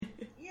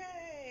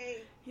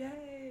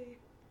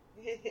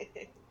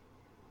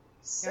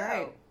All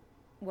right.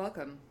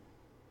 Welcome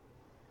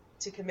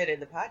to Committed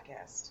the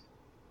Podcast.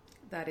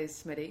 That is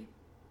Smitty.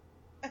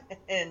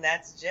 And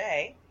that's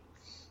Jay.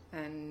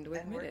 And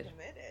we're committed.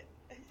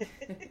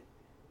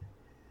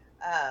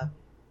 That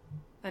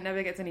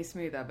never gets any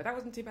smoother, but that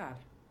wasn't too bad.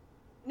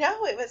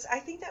 No, it was. I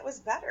think that was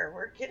better.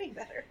 We're getting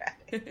better at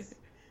it.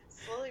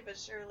 Slowly but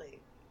surely.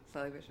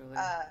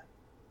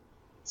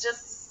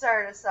 Just to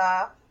start us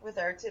off with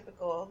our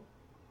typical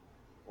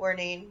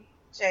warning,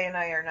 Jay and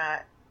I are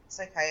not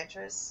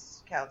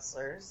psychiatrists,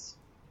 counselors,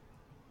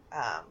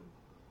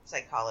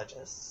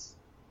 psychologists,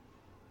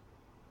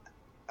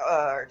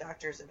 or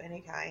doctors of any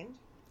kind.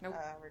 Nope.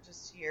 We're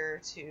just here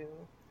to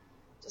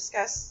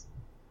discuss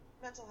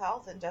mental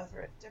health and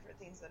different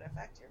things that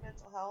affect your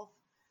mental health,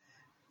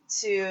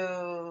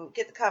 to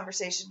get the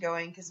conversation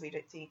going because we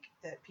think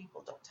that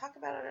people don't talk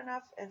about it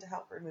enough, and to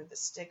help remove the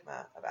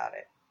stigma about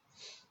it.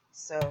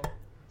 So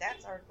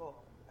that's our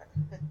goal.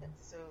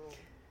 So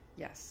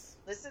yes,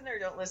 listen or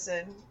don't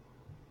listen.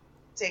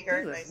 Take our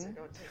advice or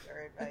don't take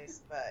our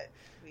advice, but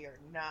we are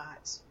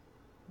not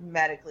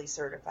medically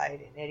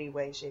certified in any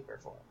way, shape, or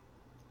form.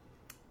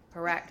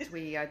 Correct.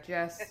 We are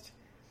just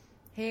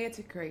here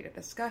to create a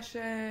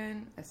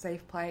discussion, a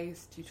safe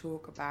place to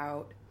talk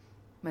about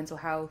mental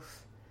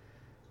health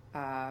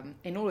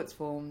in all its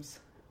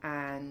forms.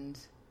 And,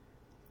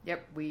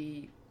 yep,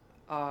 we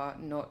are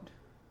not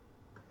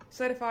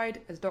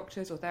certified as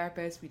doctors or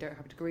therapists. We don't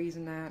have degrees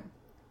in that.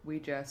 We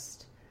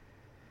just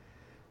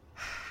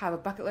have a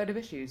bucket load of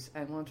issues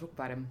and want to talk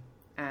about them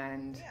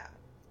and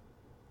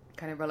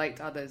kind of relate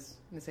to others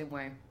in the same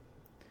way.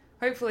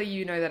 Hopefully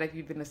you know that if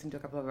you've been listening to a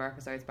couple of our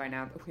episodes by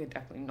now, we're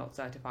definitely not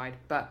certified,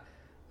 but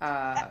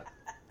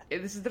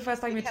this is the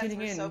first time you're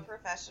tuning in. Because we're so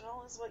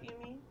professional is what you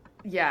mean?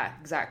 Yeah,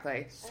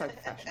 exactly. So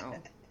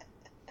professional.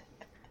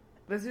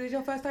 This is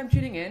your first time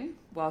tuning in.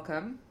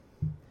 Welcome.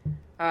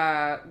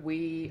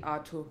 We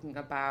are talking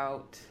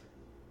about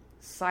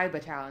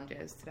cyber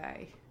challenges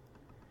today.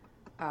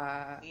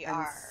 We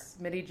are.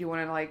 Smitty, do you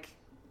want to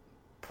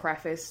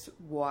preface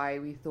why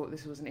we thought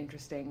this was an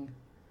interesting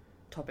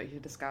topic to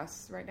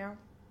discuss right now?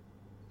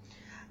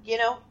 You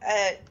know,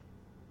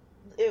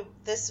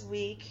 this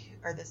week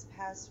or this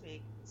past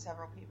week,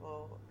 several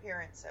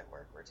parents at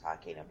work were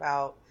talking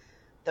about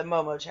the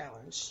Momo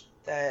challenge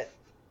that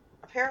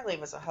apparently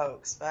was a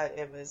hoax, but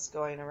it was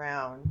going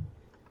around,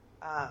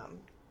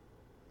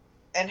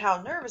 and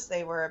how nervous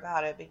they were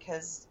about it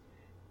because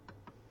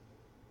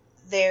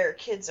their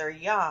kids are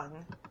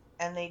young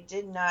and they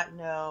did not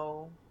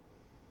know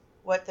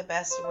what the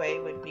best way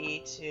would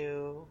be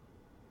to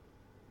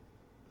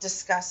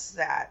discuss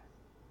that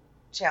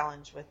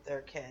challenge with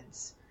their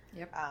kids.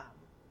 Yep.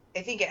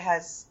 I think it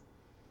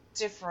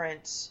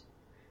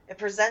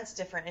presents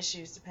different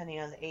issues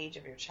depending on the age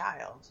of your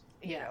child.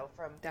 You know,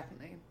 from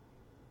definitely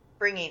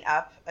bringing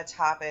up a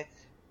topic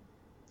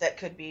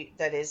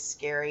that is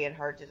scary and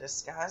hard to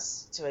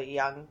discuss to a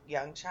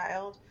young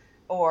child,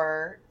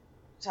 or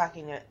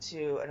talking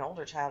to an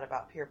older child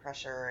about peer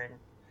pressure and,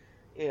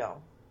 you know,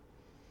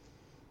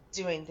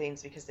 doing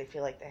things because they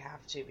feel like they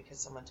have to because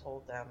someone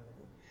told them.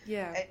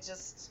 Yeah.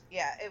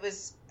 It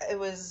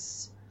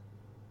was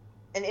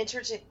an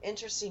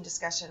interesting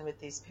discussion with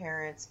these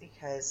parents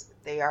because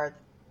they are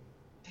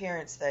the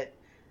parents that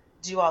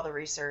do all the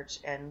research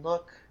and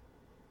look,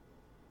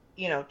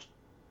 you know,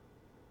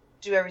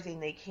 do everything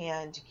they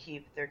can to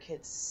keep their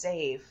kids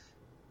safe.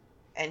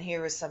 And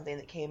here was something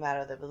that came out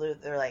of the blue.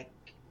 They're like,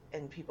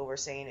 and people were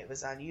saying it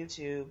was on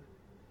YouTube,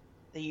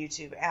 the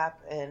YouTube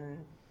app, and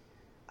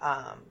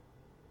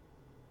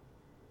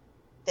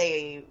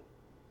they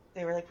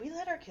were like, we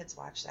let our kids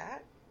watch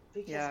that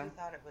because we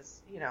thought it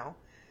was, you know.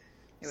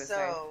 It was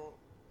so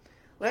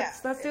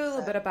safe. Let's do a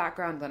little bit of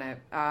background on it.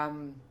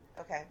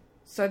 Okay.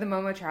 So the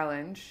Momo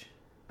challenge,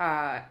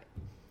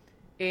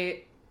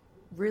 it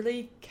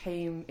really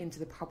came into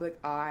the public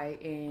eye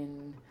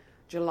in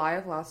July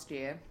of last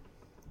year.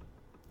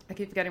 I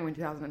keep forgetting we're in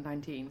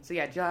 2019. So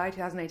yeah, July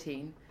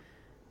 2018.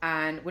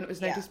 And when it was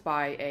noticed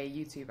by a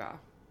YouTuber.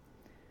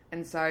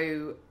 And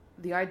so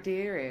the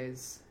idea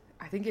is,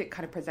 I think it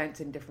kind of presents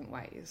in different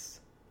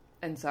ways.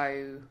 And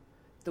so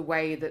the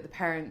way that the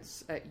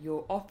parents at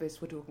your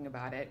office were talking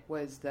about it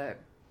was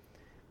that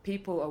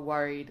people are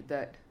worried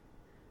that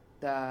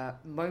the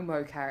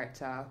Momo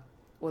character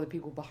or the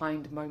people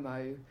behind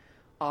Momo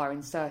are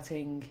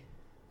inserting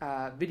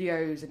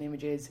videos and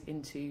images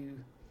into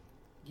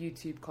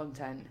YouTube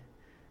content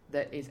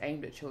that is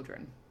aimed at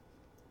children.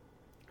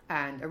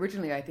 And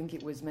originally I think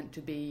it was meant to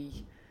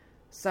be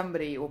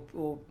somebody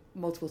or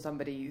multiple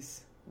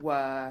somebodies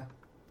were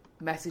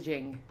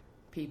messaging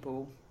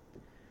people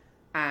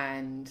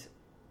and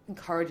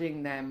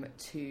encouraging them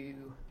to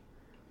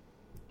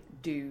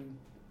do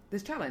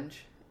this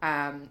challenge.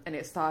 And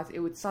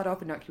it would start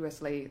off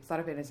innocuously,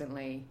 start off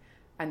innocently,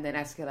 and then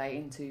escalate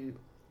into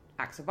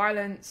acts of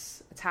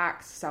violence,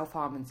 attacks,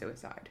 self-harm, and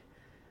suicide.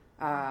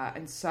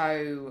 And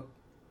so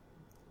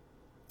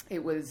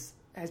it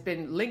has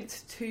been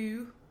linked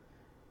to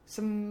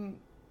some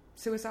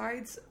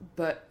suicides,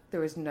 but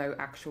there is no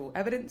actual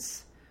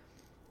evidence.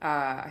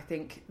 I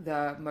think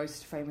the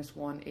most famous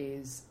one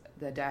is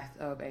the death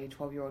of a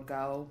 12-year-old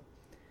girl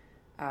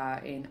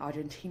in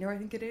Argentina, I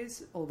think it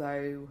is,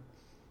 although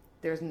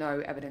there's no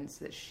evidence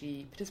that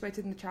she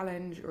participated in the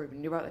challenge or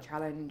even knew about the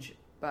challenge,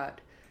 but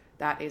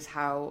that is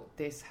how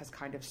this has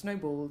kind of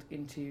snowballed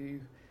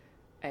into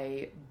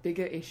a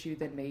bigger issue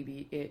than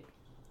maybe it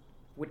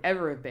would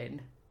ever have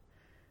been.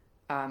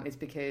 It's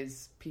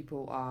because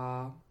people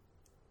are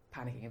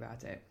panicking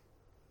about it.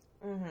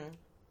 Mm-hmm.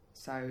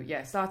 So, yeah,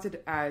 it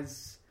started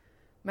as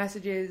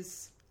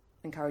messages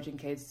encouraging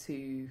kids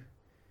to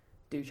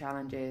do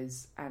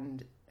challenges,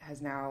 and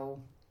has now,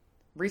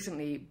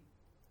 recently,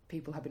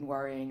 people have been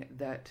worrying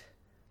that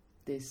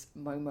this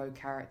Momo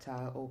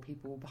character or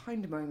people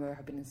behind Momo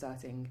have been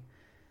inserting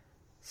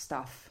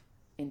stuff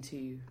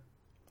into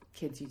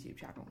kids' YouTube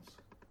channels.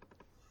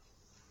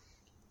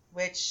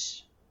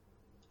 Which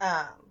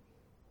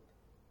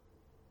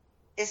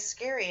is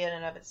scary in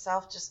and of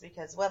itself, just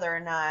because whether or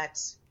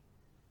not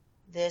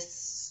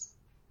this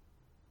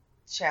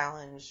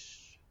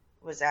challenge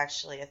was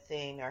actually a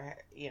thing, or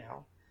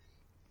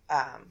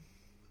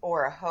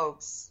or a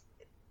hoax,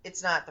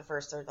 it's not the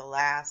first or the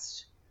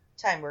last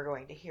time we're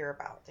going to hear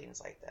about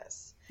things like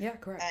this. Yeah,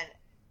 correct.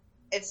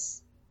 And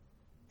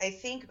I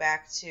think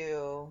back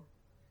to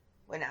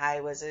when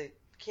I was a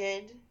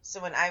kid.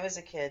 So when I was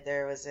a kid,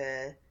 there was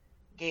a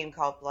game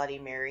called Bloody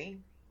Mary.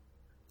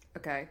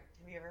 Okay.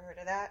 Have you ever heard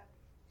of that?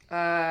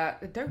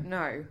 I don't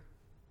know.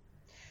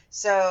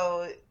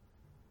 So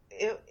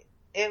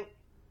it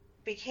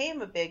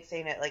became a big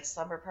thing at like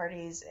slumber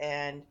parties,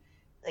 and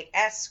like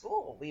at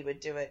school we would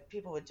do it.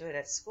 People would do it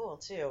at school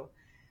too.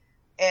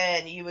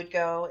 And you would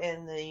go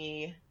in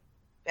the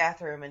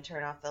bathroom and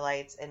turn off the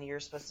lights, and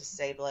you're supposed to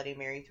say Bloody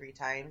Mary 3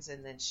 times,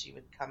 and then she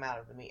would come out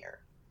of the mirror.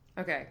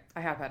 Okay,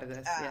 I have heard of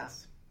this,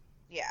 yes.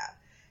 Yeah.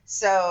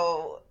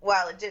 So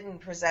while it didn't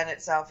present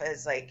itself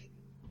as like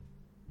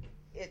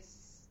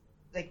it's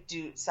like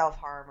do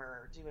self-harm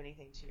or do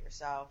anything to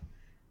yourself,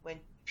 when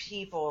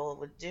people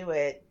would do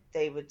it,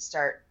 they would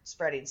start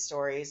spreading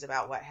stories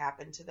about what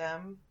happened to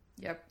them.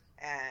 Yep.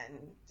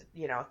 And,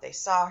 if they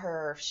saw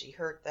her, if she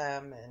hurt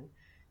them. And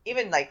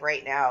even like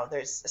right now,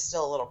 there's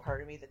still a little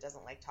part of me that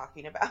doesn't like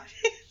talking about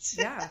it.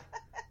 Yeah.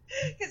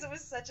 Because it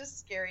was such a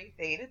scary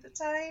thing at the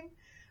time.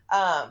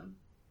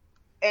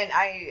 And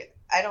I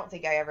don't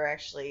think I ever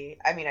actually,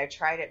 I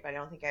tried it, but I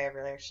don't think I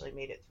ever actually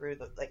made it through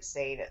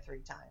saying it 3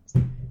 times,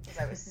 because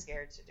I was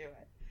scared to do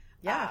it.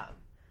 Yeah.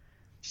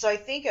 So I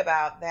think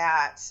about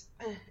that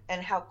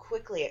and how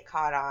quickly it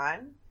caught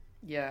on.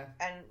 Yeah.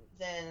 And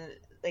then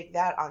like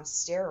that on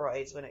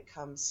steroids when it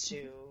comes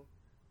to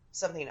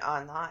something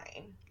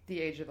online.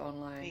 The age of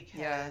online.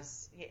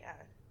 Because,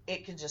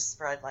 it can just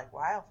spread like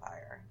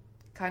wildfire.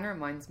 Kind of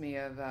reminds me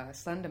of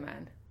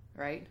Slenderman,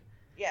 right?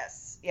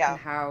 Yes, yeah. And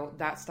how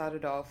that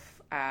started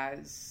off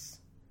as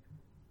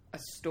a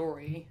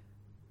story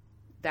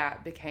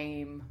that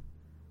became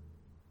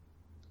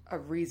a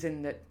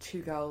reason that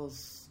 2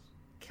 girls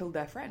killed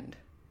their friend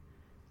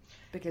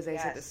because they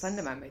said that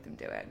Slenderman made them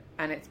do it.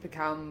 And it's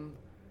become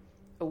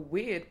a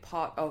weird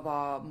part of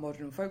our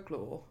modern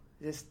folklore,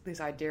 this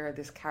idea of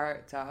this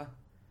character,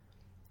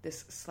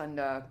 this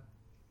slender,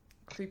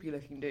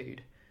 creepy-looking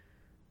dude,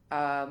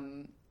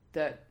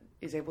 that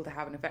is able to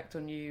have an effect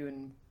on you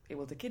and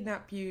able to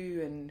kidnap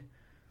you and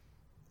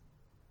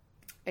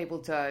able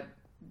to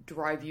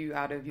drive you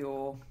out of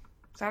your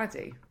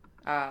sanity.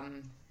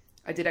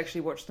 I did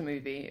actually watch the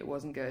movie. It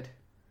wasn't good.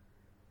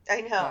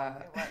 I know.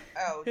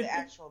 The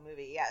actual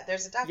movie. Yeah,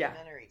 there's a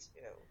documentary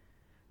too.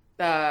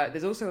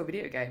 There's also a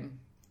video game.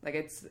 Like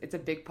it's a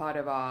big part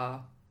of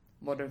our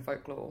modern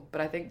folklore.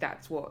 But I think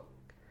that's what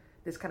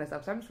this kind of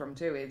stuff stems from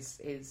too.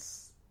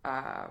 Is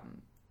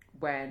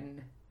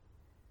when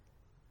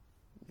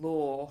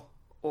lore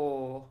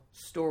or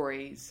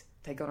stories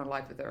take on a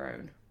life of their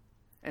own.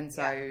 And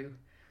so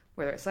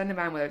whether it's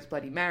Slenderman, whether it's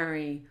Bloody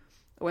Mary,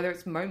 or whether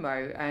it's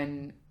Momo,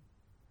 and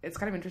it's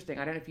kind of interesting.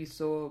 I don't know if you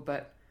saw,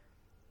 but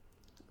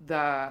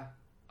the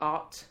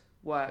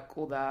artwork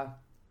or the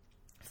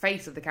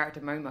face of the character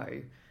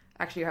Momo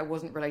actually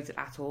wasn't related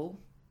at all.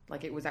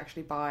 Like it was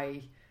actually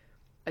by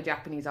a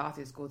Japanese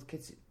artist called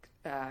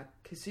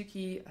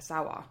Kazuki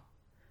Asawa,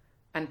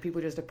 and people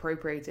just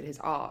appropriated his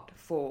art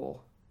for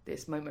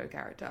this Momo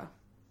character.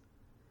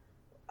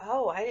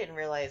 Oh, I didn't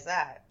realize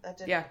that. That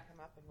didn't come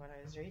up in what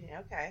I was reading.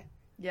 Okay.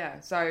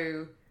 Yeah,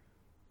 so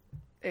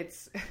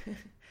it's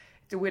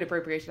it's a weird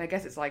appropriation. I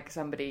guess it's like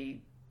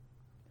somebody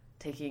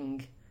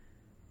taking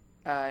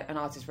an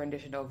artist's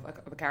rendition of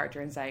a character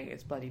and saying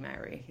it's Bloody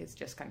Mary. It's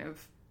just kind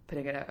of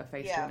putting a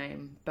face to a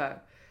name.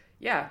 But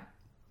yeah,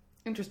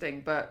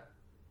 interesting. But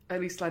at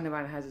least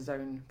Slenderman has his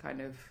own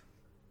kind of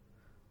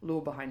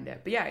lore behind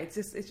it. But yeah, it's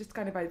just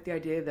kind of like the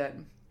idea that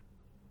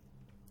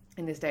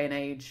in this day and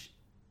age,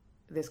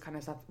 this kind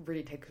of stuff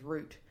really takes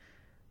root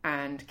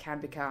and can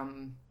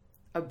become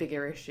a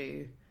bigger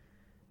issue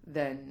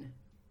than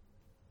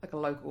like a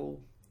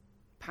local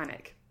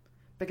panic,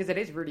 because it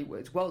is really,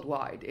 it's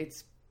worldwide.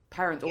 It's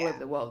parents all over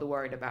the world are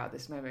worried about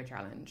this Momo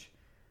challenge.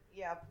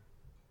 Yeah.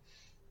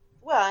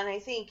 Well, and I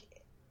think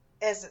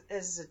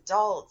as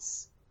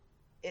adults,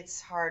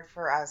 it's hard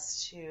for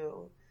us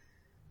to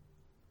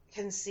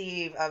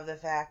conceive of the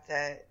fact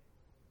that,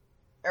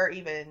 or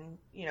even,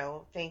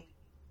 think,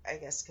 I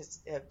guess, because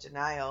of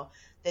denial,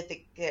 that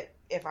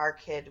if our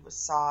kid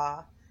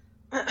saw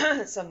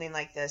something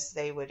like this,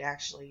 they would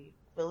actually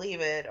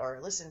believe it or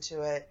listen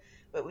to it.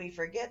 But we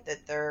forget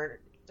that they're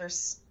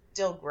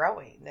still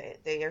growing.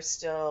 They are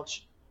still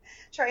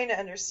trying to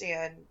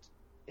understand,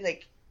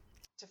 like,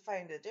 to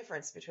find a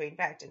difference between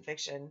fact and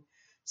fiction.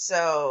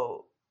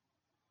 So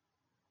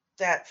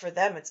that for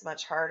them, it's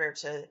much harder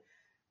to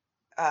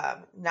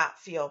not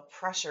feel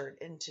pressured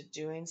into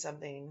doing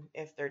something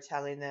if they're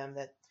telling them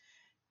that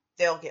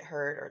they'll get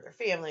hurt or their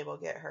family will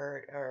get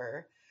hurt.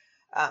 Or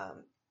I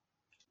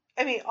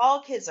mean,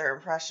 all kids are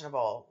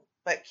impressionable,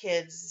 but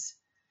kids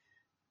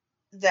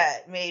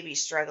that may be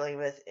struggling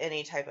with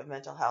any type of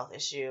mental health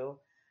issue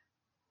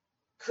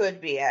could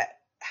be at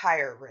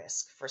higher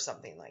risk for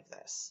something like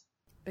this.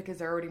 Because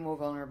they're already more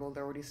vulnerable,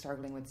 they're already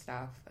struggling with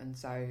stuff, and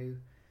so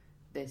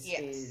this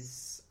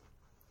is...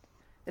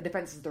 the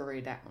defenses are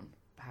already down,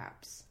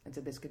 perhaps. And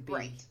so this could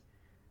be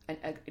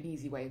an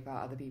easy way for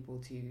other people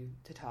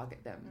to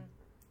target them.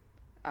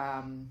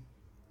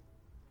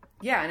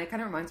 Yeah, and it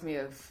kind of reminds me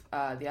of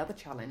the other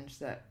challenge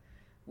that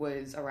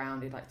was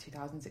around in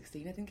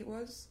 2016, I think it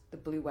was, the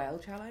Blue Whale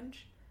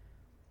Challenge.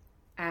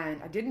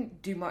 And I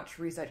didn't do much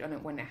research on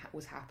it when it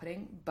was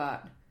happening,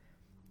 but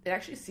it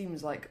actually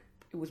seems like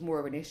it was more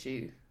of an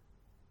issue.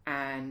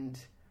 And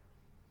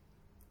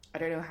I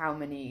don't know how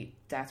many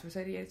deaths were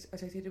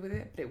associated with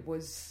it, but it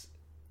was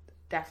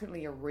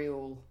definitely a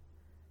real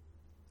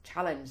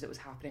challenge that was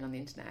happening on the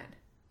internet.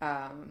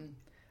 I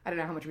don't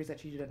know how much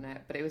research you did on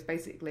it, but it was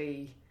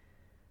basically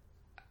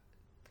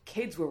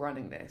kids were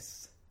running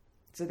this.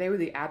 So they were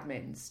the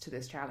admins to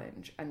this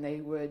challenge, and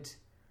they would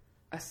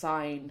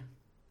assign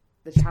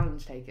the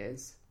challenge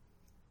takers.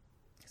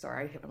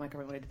 Sorry, I hit my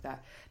microphone when I did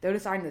that. They would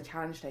assign the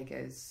challenge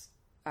takers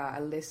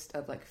a list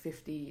of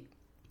 50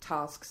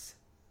 tasks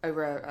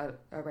over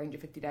a range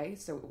of 50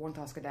 days. So one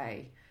task a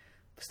day,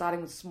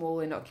 starting with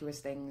small innocuous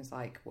things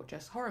like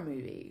just horror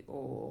movie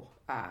or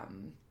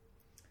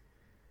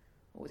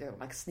what was it,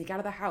 sneak out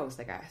of the house,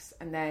 I guess.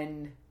 And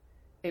then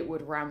it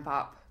would ramp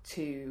up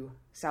to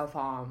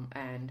self-harm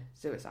and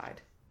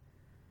suicide.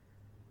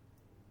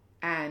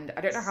 And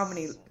I don't know how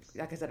many,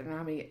 like I said, I don't know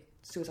how many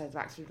suicides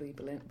have actually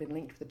been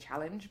linked with the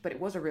challenge, but it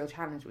was a real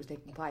challenge that was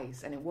taking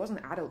place, and it wasn't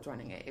adults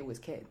running it, it was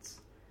kids.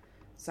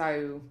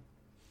 So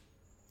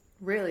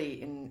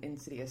really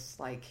insidious,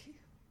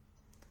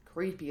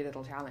 creepy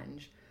little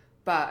challenge.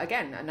 But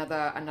again,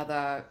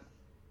 another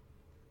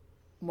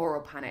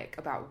moral panic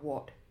about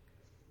what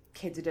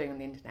kids are doing on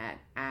the internet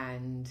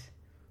and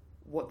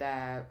what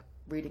they're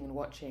reading and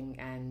watching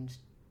and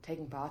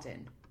taking part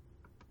in.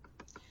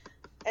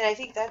 And I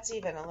think that's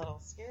even a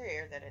little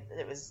scarier that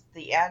it was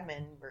the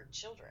admin were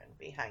children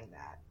behind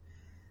that.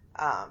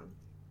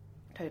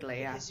 Totally,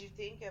 yeah. Because you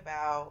think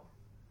about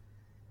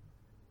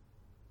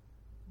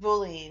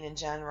bullying in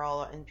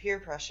general and peer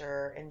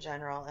pressure in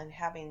general and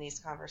having these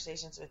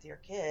conversations with your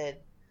kid.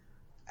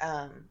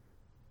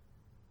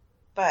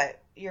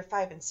 But your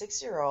 5 and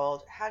 6 year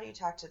old, how do you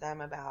talk to them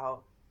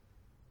about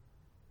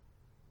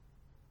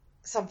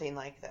something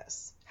like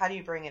this? How do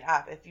you bring it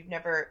up? If you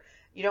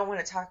don't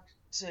want to talk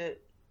to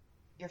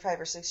your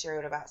 5 or 6 year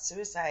old about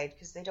suicide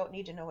because they don't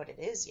need to know what it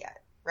is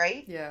yet,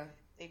 right? Yeah.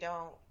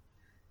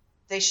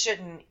 It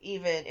shouldn't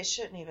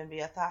even be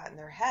a thought in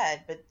their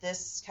head, but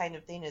this kind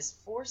of thing is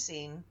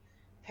forcing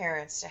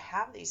parents to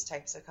have these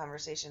types of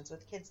conversations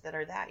with kids that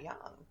are that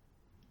young.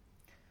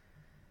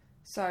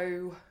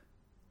 So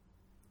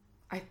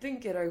I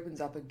think it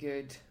opens up a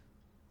good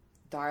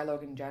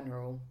dialogue in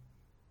general.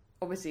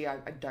 Obviously, I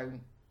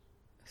don't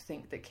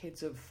think that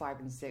kids of 5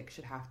 and 6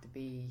 should have to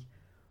be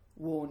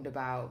warned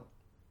about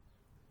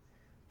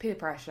peer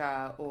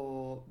pressure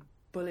or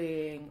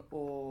bullying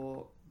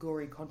or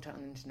gory content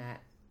on the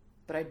internet.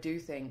 But I do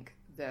think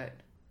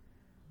that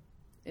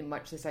in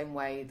much the same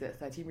way that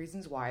 13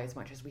 Reasons Why, as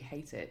much as we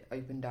hate it,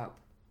 opened up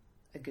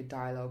a good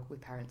dialogue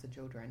with parents and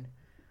children,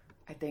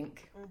 I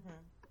think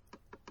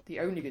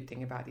the only good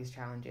thing about these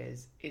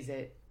challenges is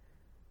it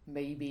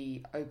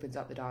maybe opens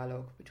up the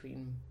dialogue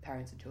between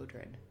parents and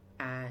children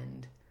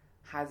and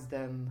has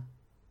them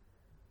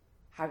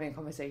having a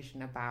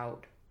conversation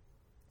about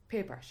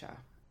peer pressure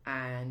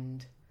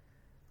and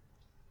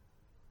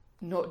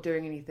not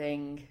doing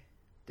anything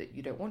that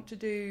you don't want to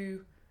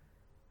do,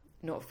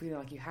 not feeling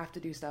like you have to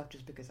do stuff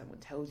just because someone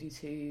tells you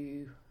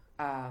to.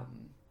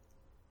 And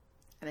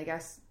I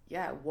guess,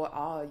 what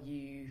are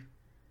you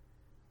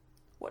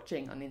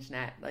watching on the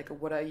internet?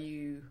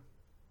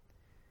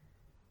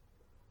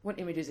 What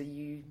images are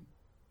you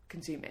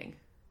consuming?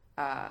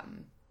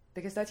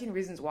 Because 13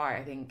 Reasons Why,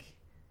 I think,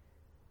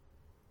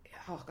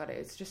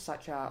 it's just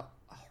such a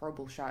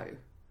horrible show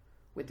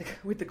with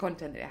the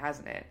content that it has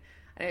in it,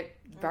 and it's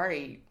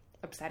very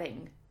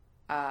upsetting.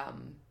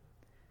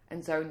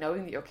 And so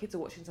knowing that your kids are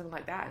watching something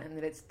like that and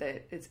that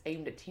it's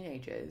aimed at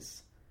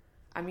teenagers,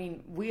 I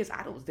mean, we as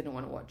adults didn't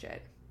want to watch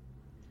it.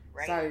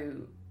 Right.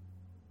 So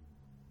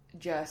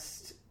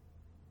just,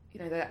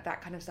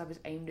 that kind of stuff is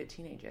aimed at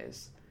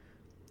teenagers.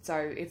 So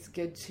it's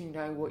good to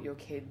know what your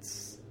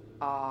kids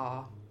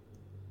are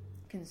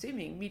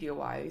consuming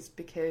media-wise,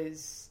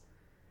 because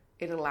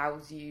it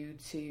allows you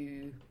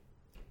to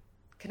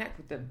connect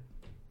with them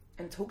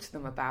and talk to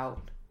them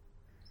about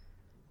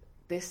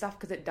this stuff,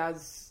 because it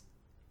does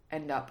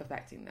end up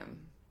affecting them,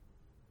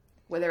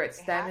 whether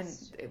it's them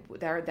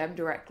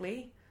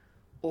directly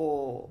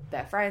or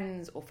their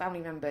friends or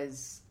family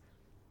members.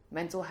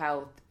 Mental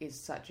health is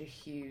such a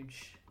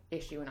huge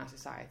issue in our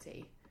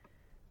society,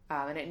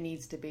 and it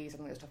needs to be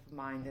something that's top of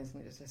mind and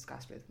something that's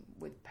discussed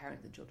with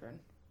parents and children.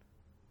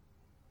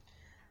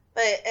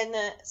 But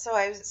so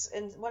I was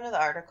in one of the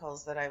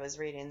articles that I was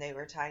reading, they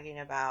were talking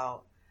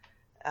about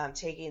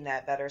taking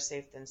that better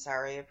safe than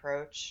sorry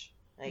approach,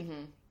 like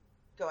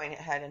going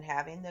ahead and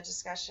having the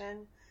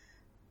discussion.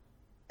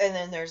 And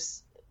then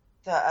there's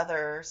the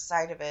other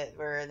side of it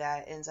where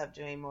that ends up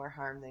doing more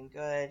harm than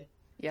good.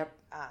 Yep.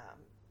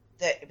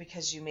 That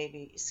because you may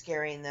be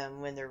scaring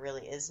them when there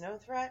really is no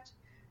threat.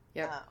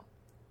 Yep.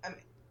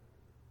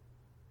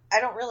 I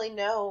don't really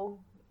know,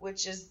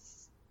 which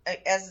is,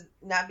 as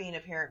not being a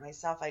parent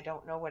myself, I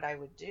don't know what I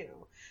would do.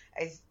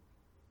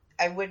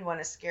 I wouldn't want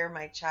to scare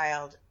my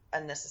child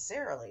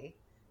unnecessarily,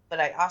 but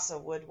I also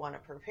would want to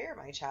prepare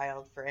my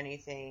child for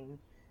anything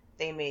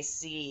they may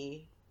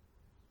see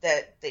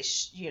that they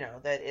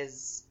that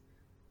is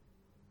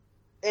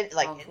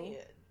like harmful. Any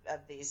of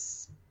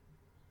these,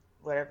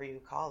 whatever you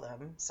call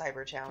them,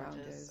 cyber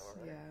challenges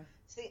or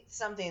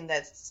something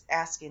that's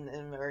asking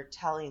them or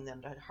telling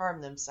them to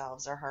harm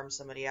themselves or harm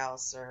somebody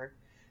else, or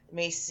it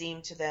may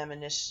seem to them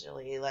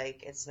initially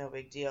like it's no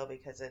big deal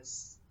because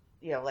it's,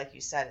 like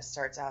you said, it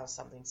starts out as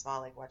something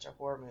small, like watch a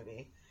horror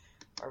movie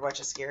or watch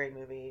a scary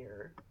movie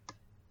or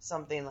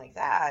something like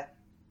that.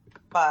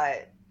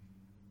 But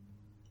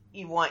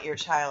you want your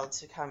child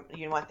to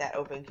you want that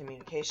open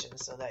communication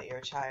so that your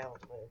child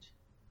would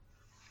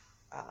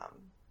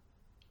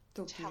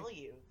tell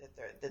you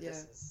that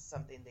this is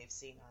something they've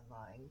seen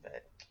online.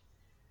 But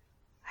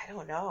I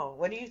don't know.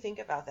 What do you think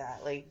about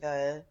that? Like,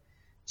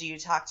 do you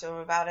talk to them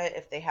about it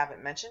if they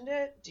haven't mentioned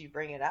it? Do you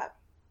bring it up,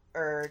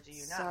 or do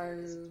you not?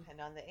 Does it depend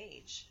on the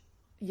age?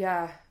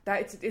 Yeah,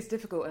 it's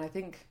difficult, and I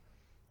think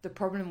the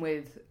problem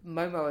with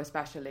Momo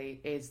especially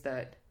is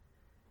that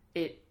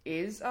it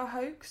is a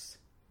hoax.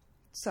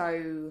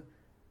 So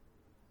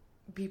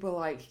I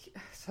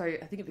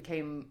think it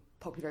became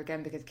popular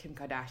again because Kim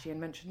Kardashian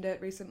mentioned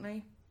it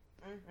recently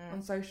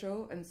on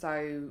social, and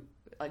so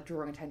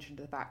drawing attention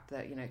to the fact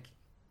that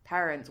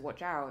parents,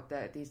 watch out,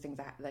 that these things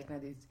are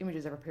these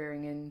images are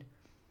appearing in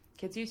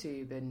kids'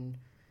 YouTube, and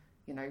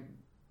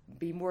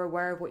be more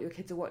aware of what your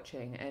kids are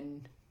watching.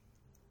 And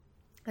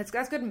that's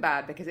good and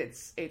bad, because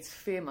it's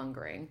fear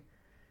mongering,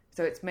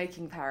 so it's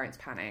making parents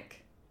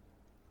panic.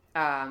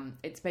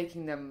 It's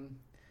making them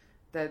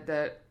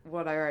the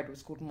what I read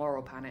was called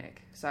moral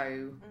panic.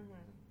 So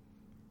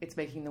it's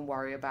making them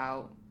worry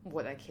about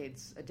what their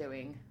kids are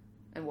doing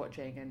and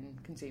watching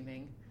and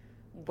consuming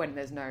when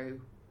there's no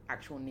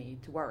actual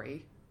need to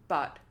worry.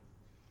 But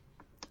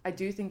I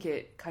do think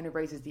it kind of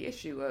raises the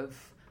issue of,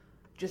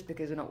 just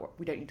because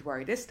we don't need to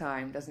worry this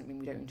time doesn't mean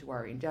we don't need to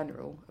worry in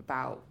general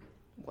about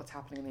what's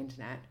happening on the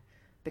internet.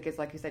 Because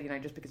like you said,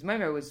 just because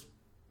Momo was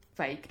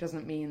fake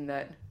doesn't mean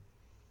that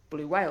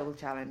Blue Whale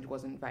Challenge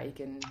wasn't fake,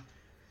 and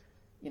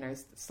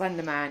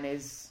Slender Man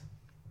is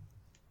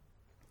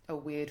a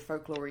weird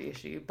folklore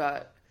issue,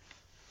 but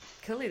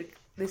clearly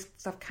this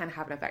stuff can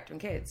have an effect on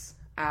kids.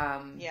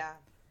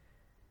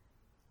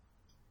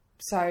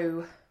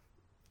 So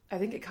I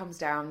think it comes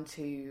down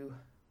to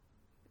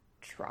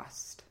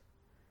trust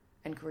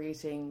and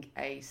creating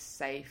a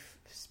safe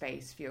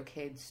space for your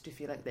kids to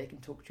feel like they can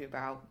talk to you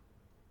about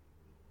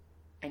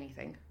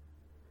anything.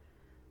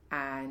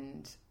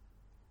 And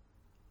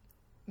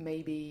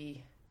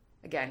maybe,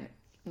 again,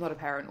 not a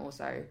parent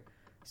also,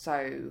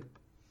 so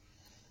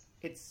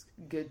it's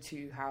good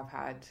to have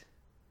had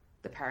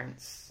the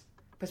parent's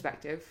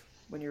perspective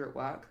when you're at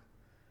work,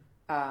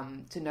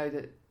 to know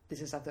that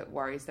this is stuff that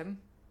worries them.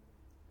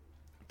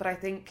 But I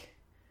think,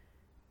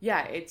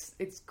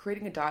 it's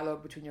creating a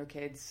dialogue between your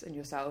kids and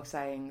yourself,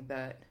 saying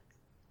that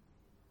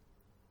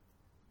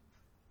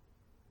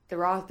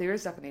there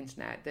is stuff on the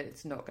internet that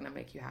it's not going to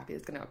make you happy,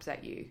 it's going to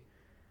upset you.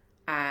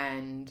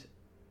 And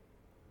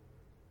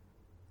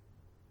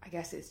I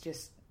guess it's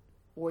just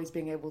always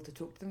being able to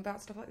talk to them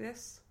about stuff like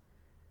this,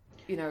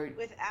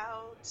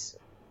 without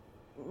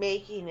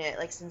making it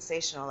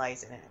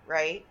sensationalizing it,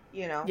 right?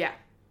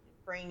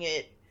 Bring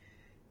it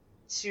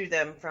to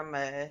them from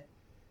a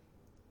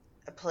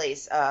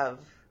place of,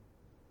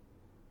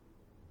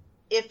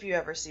 if you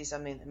ever see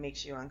something that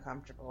makes you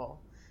uncomfortable,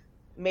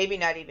 maybe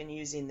not even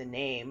using the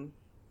name,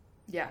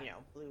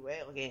 Blue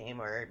Whale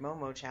Game or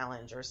Momo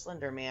Challenge or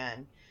Slender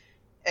Man.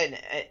 And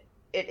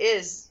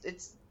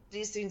it's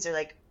these things are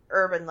like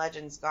urban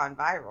legends gone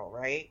viral,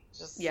 right?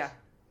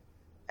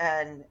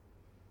 And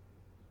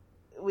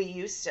we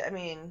used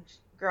to,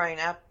 growing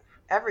up,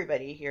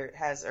 everybody here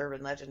has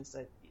urban legends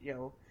that,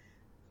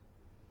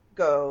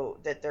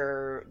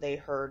 they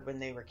heard when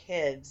they were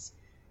kids,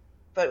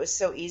 but it was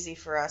so easy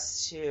for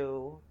us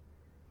to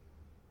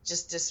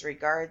just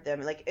disregard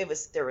them. Like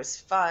there was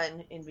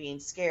fun in being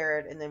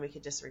scared, and then we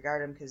could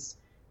disregard them because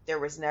there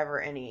was never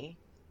any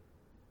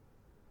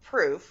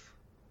proof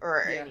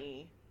or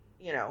any,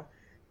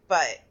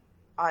 but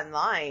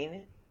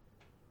online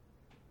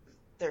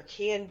there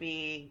can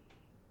be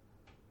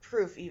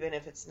proof, even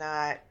if it's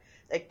not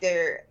like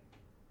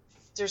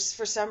there's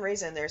for some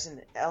reason there's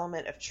an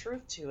element of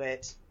truth to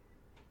it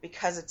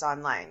because it's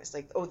online. It's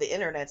like, oh, the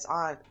internet's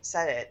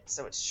said it,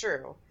 so it's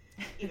true,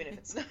 even if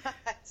it's not.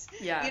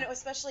 Yeah.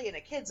 Especially in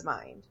a kid's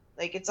mind.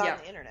 Like, it's on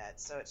the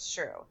internet, so it's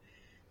true.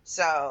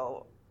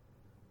 So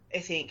I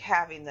think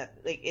having that,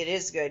 like, it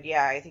is good.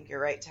 Yeah, I think you're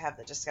right to have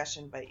the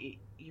discussion, but you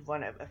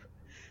want to,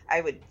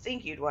 I would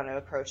think you'd want to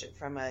approach it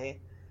from a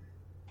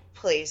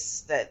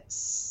place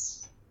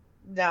that's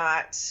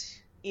not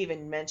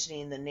even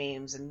mentioning the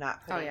names and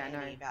not putting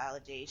any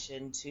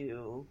validation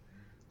to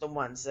the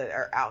ones that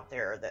are out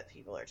there that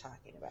people are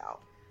talking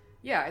about.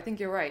 Yeah, I think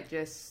you're right.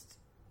 Just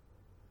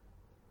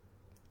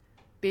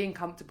being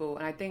comfortable.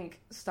 And I think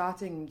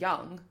starting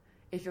young,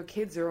 if your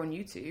kids are on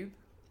YouTube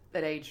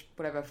at age,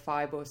 whatever,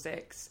 5 or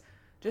 6,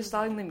 just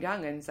starting them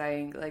young and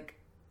saying, like,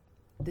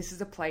 this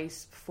is a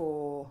place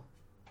for,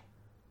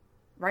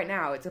 right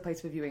now, it's a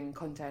place for viewing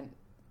content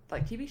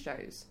like TV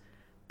shows.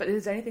 But if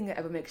there's anything that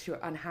ever makes you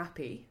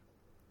unhappy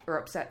or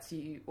upsets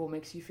you or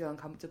makes you feel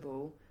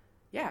uncomfortable,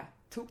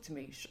 talk to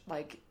me.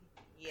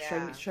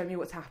 Show me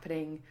what's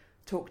happening.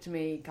 Talk to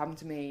me. Come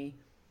to me.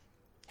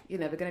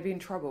 You're never going to be in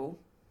trouble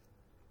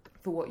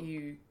for what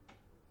you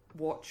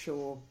watch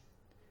or,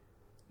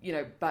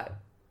 but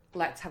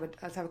let's have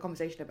a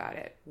conversation about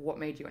it. What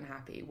made you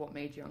unhappy? What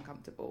made you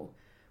uncomfortable?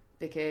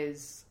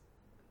 Because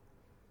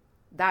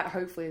that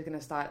hopefully is going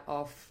to start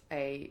off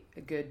a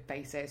good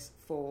basis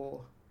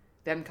for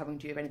them coming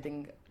to you if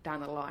anything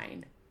down the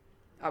line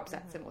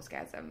upsets them or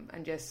scares them.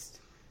 And just,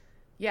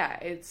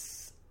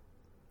 it's,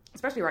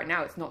 especially right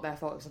now, it's not their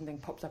fault if something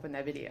pops up in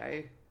their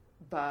video,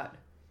 but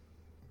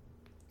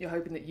you're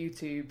hoping that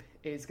YouTube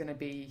is going to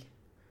be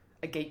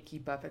a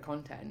gatekeeper for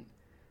content.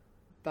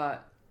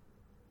 But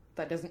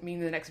that doesn't mean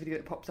the next video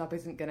that pops up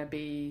isn't going to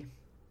be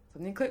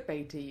something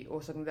clickbaity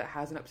or something that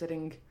has an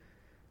upsetting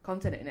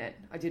content in it.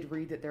 I did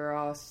read that there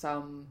are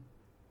some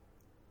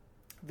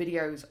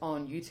videos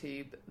on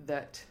YouTube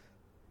that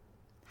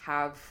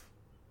have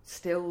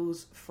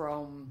stills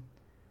from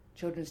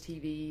children's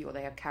TV, or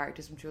they have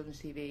characters from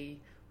children's TV,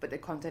 but the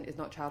content is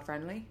not child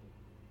friendly.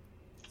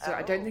 So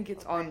I don't think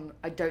it's on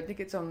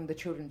the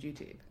children's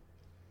YouTube,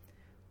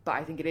 but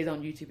I think it is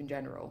on YouTube in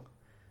general.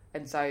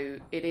 And so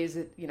it is,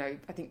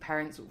 I think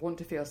parents want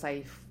to feel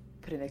safe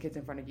putting their kids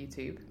in front of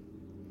YouTube.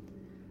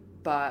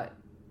 But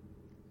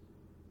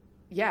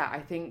I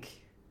think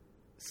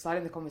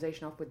starting the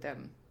conversation off with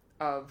them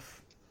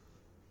of,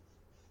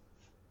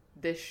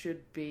 this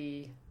should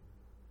be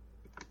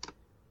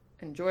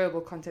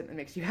enjoyable content that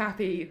makes you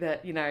happy,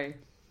 that,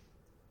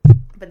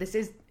 but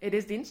it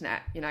is the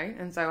internet,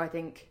 and so I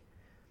think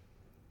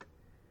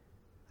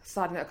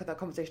starting that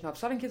conversation off,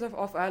 starting kids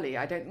off early,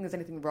 I don't think there's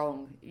anything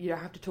wrong. You don't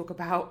have to talk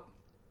about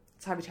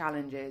cyber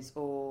challenges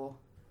or,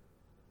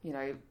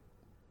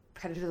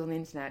 predators on the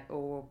internet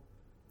or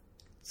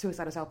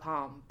suicide or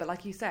self-harm. But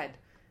like you said,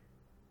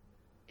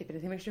 if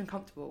anything makes you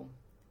uncomfortable,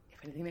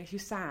 if anything makes you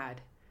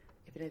sad,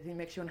 if anything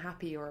makes you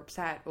unhappy or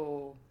upset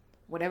or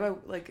whatever,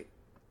 like,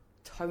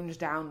 toned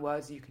down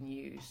words you can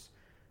use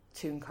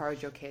to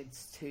encourage your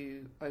kids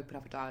to open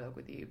up a dialogue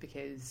with you,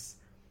 because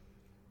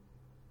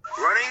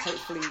running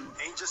hopefully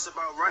ain't just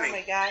about running. Oh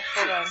my gosh,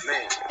 hold on.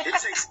 Man,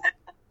 it takes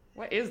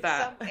what is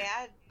that? Some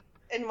ad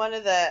in one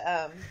of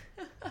the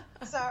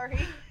sorry.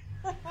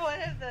 One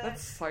of the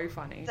That's so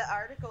funny. The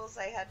articles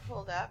I had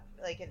pulled up,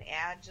 like an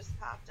ad just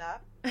popped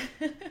up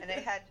and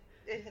it had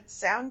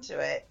sound to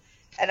it.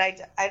 And I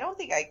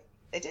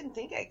didn't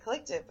think I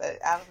clicked it, but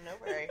out of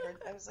nowhere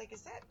I was like,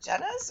 is that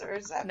Jenna's or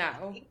is that No.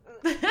 mine?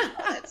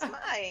 Oh, that's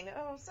mine.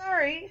 Oh,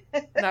 sorry.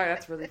 No,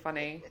 that's really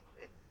funny.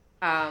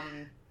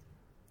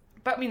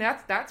 But I mean,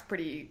 that's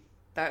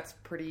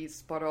pretty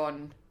spot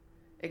on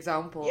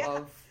example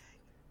of,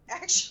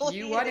 actually,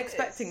 you weren't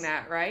expecting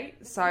that, right?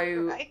 So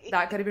right.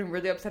 That could have been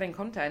really upsetting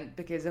content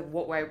because of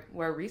what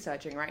we're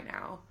researching right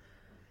now.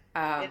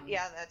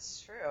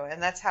 That's true,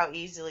 and that's how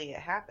easily it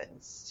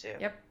happens too.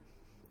 Yep.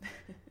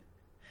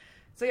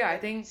 So I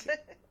think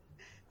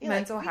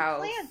mental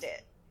health. We planned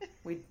it.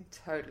 We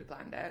totally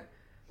planned it.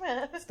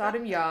 Start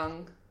them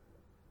young,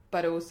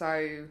 but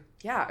also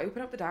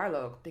open up the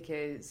dialogue,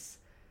 because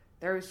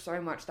there is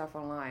so much stuff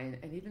online,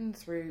 and even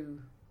through.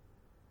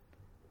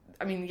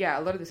 I mean, a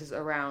lot of this is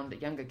around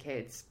younger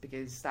kids,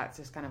 because that's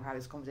just kind of how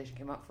this conversation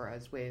came up for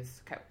us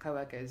with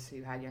co-workers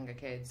who had younger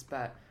kids.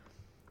 But,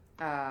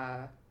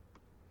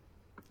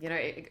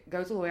 it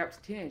goes all the way up to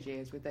teenage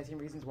years with 13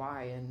 Reasons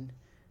Why, and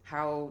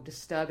how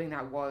disturbing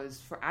that was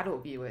for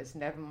adult viewers,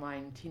 never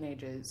mind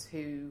teenagers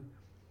who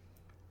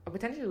are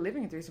potentially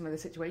living through some of the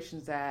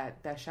situations that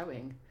they're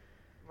showing.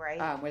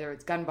 Right. Whether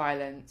it's gun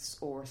violence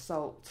or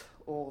assault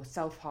or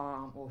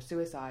self-harm or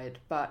suicide,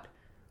 but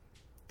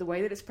the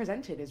way that it's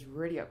presented is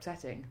really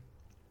upsetting.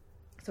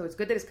 So it's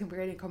good that it's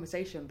creating a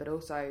conversation, but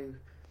also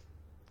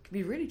can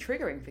be really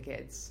triggering for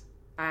kids.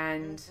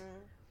 And,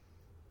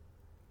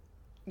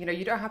 you know,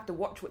 you don't have to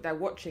watch what they're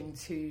watching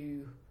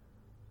to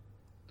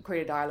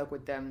create a dialogue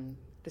with them,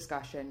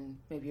 discussion,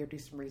 maybe you'll do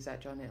some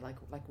research on it like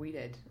we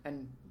did,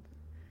 and,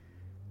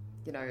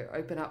 you know,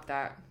 open up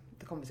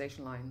the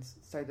conversation lines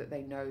so that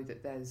they know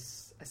that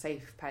there's a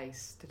safe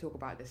place to talk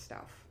about this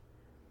stuff.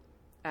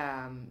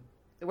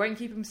 It won't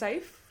keep them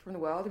safe from the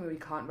world. I mean, we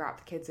can't wrap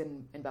the kids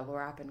in bubble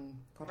wrap and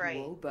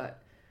cotton wool,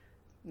 but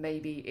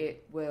maybe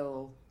it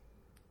will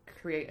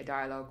create a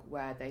dialogue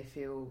where they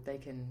feel they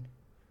can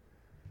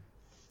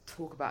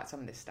talk about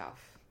some of this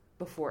stuff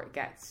before it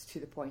gets to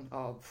the point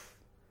of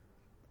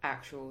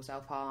actual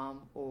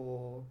self-harm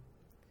or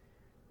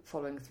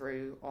following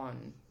through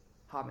on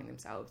harming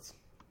themselves.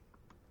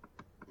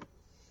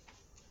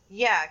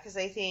 Yeah, because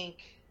I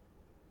think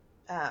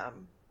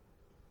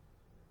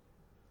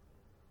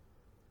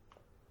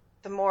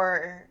the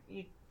more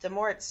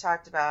it's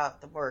talked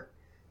about, the more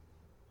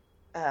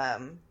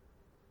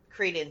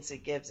credence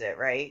it gives it,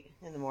 right?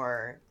 And the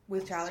more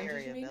with challenges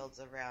hysteria builds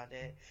around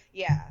it.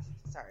 Yeah,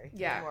 sorry.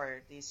 Yeah. The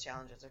more these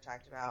challenges are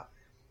talked about.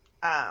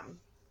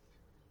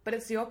 But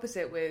it's the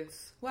opposite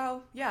with,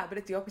 but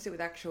it's the opposite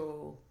with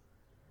actual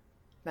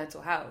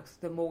mental health.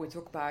 The more we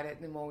talk about it,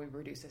 the more we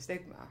reduce the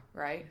stigma,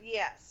 right?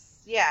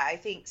 Yes. Yeah, I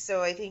think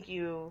so. I think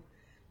you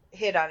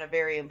hit on a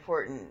very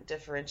important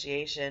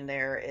differentiation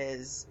there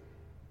is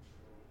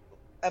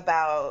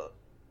about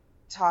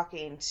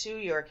talking to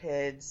your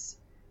kids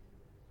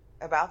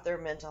about their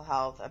mental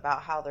health,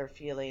 about how they're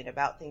feeling,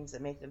 about things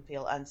that make them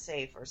feel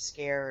unsafe or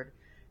scared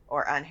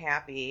or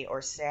unhappy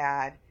or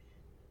sad.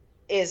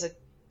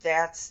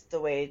 That's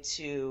the way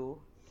to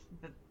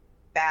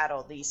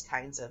battle these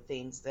kinds of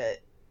things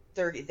that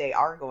they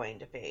are going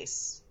to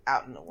face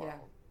out in the world.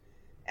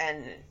 Yeah.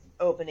 And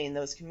opening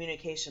those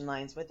communication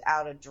lines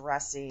without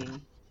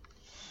addressing,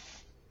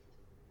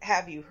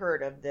 have you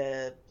heard of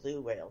the Blue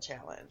Whale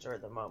Challenge or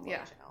the Momo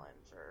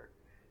Challenge? Or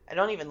I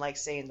don't even like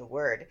saying the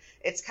word.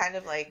 It's kind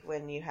of like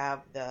when you have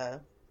a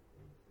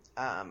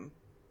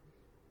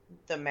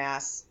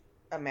mass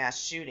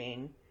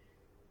shooting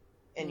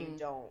and you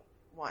don't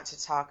want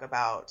to talk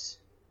about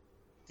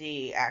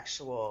the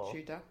actual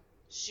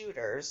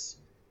shooters.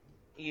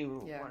 You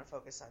want to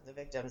focus on the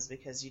victims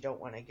because you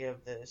don't want to give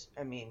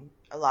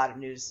a lot of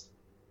news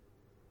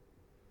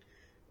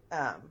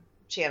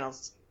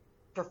channels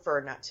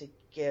prefer not to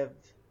give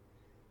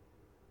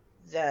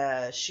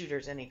the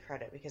shooters any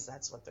credit because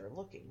that's what they're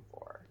looking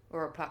for.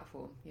 Or a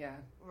platform, yeah.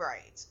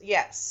 Right.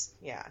 Yes.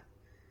 Yeah.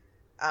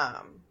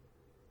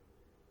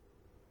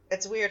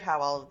 It's weird how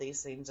all of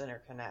these things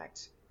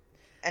interconnect.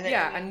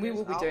 And we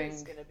will be doing.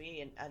 There's going to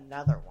be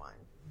another one.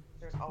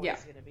 There's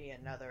always going to be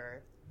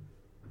another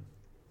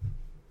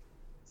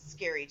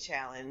scary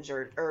challenge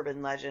or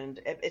urban legend.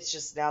 It's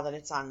just now that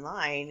it's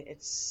online,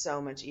 it's so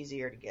much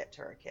easier to get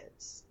to our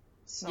kids.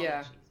 So much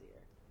easier.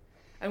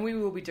 And we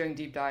will be doing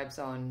deep dives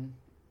on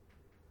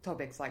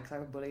topics like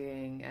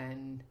cyberbullying,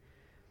 and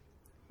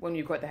when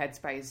you've got the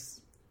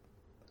headspace,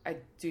 I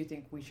do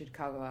think we should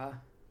cover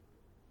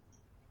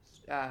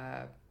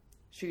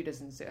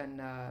shooters and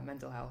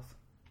mental health.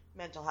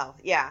 Mental health,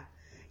 yeah.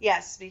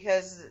 Yes,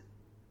 because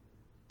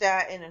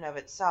that in and of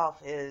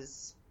itself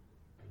is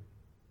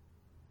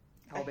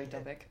a whole big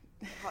topic.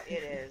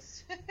 It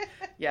is.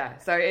 Yeah,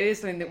 so it is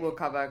something that we'll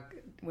cover.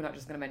 We're not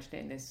just going to mention it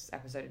in this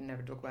episode and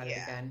never talk about it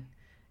again.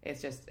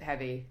 It's just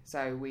heavy,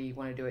 so we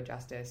want to do it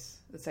justice.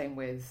 The same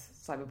with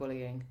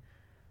cyberbullying.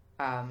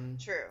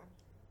 True.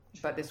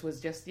 But this was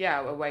just,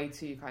 a way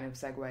to kind of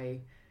segue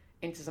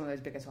into some of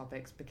those bigger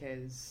topics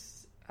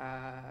because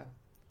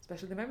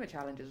especially the Momo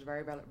Challenge is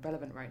very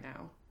relevant right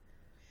now.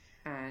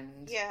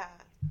 And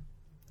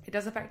it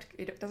does affect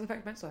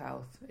mental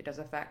health. It does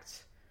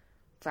affect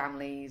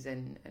families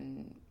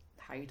and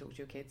how you talk to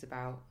your kids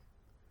about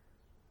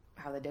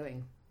how they're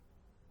doing.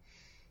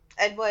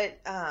 And what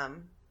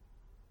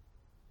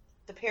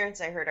the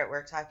parents I heard at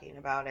work talking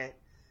about it,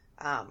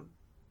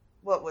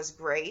 what was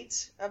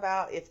great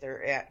about, if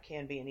there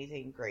can be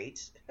anything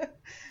great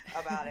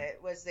about it,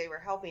 was they were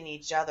helping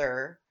each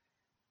other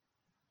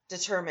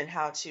determine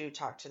how to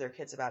talk to their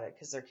kids about it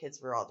because their kids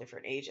were all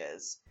different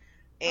ages.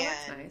 And,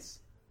 that's nice.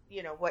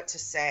 What to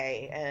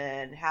say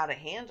and how to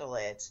handle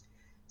it.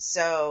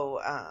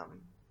 So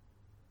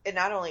it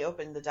not only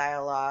opened the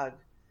dialogue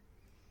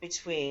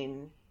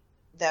between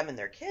them and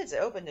their kids, it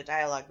opened a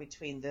dialogue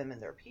between them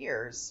and their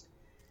peers.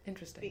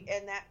 Interesting.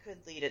 And that could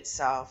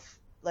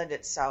lend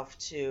itself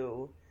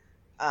to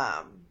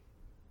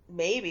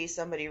maybe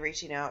somebody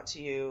reaching out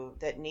to you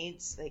that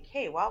needs, like,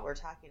 hey, while we're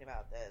talking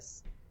about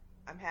this,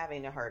 I'm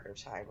having a harder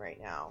time right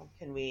now.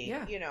 Can we,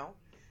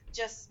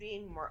 just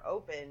being more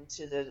open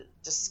to the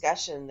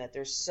discussion that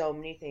there's so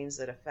many things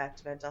that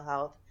affect mental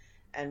health,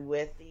 and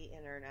with the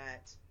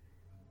internet,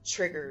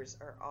 triggers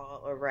are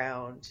all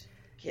around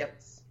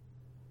kids,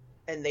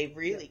 and they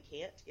really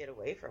can't get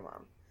away from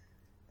them.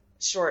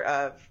 short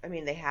of, I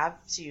mean, they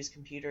have to use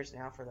computers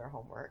now for their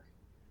homework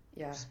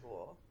for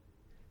school.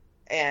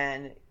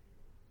 And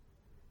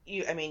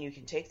you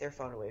can take their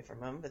phone away from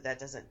them, but that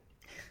doesn't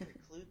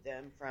preclude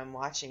them from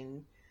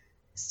watching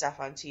stuff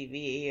on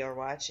TV or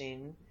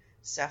watching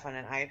stuff on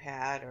an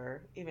iPad,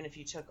 or even if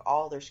you took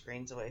all their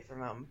screens away from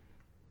them.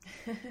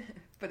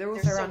 But they're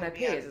also around their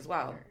peers as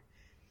well.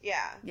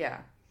 Yeah. Yeah.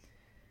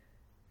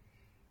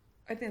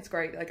 I think it's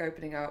great, like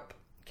opening up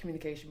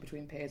communication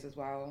between peers as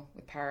well,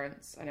 with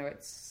parents. I know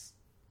it's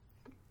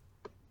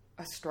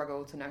a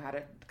struggle to know how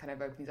to kind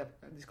of open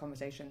these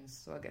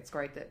conversations, so it's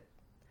great that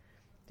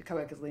the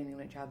co-workers leaning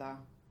on each other.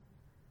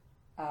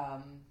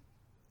 I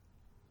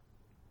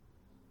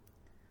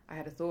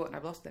had a thought and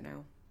I've lost it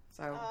now.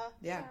 So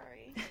yeah,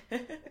 sorry.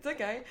 It's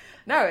okay.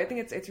 No, I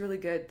think it's really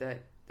good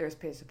that there's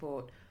peer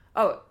support.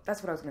 Oh,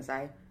 that's what I was going to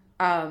say.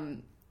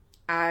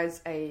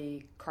 As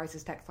a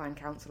crisis text line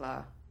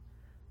counsellor,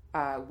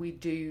 we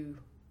do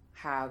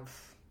have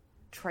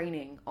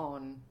training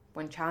on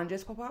when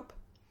challenges pop up,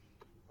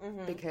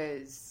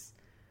 because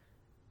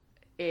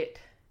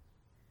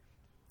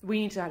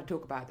we need to know how to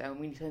talk about them.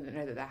 We need to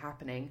know that they're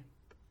happening,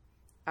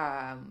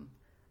 and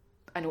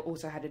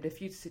also how to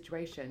diffuse the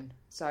situation.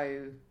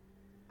 So,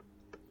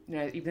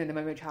 even though the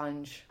Momo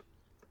Challenge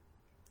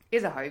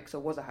is a hoax, or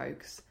was a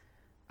hoax,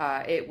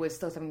 it was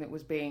still something that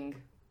was being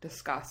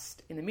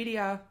discussed in the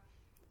media,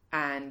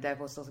 and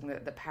therefore still something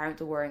that the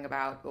parents were worrying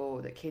about,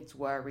 or that kids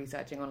were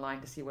researching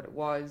online to see what it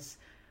was.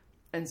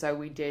 And so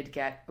we did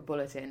get a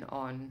bulletin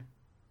on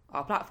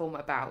our platform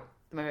about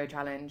the Momo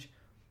Challenge.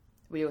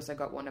 We also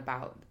got one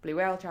about the Blue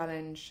Whale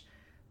Challenge,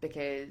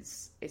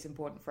 because it's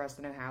important for us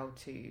to know how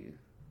to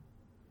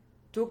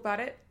talk about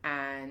it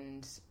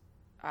and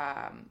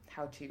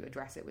how to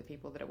address it with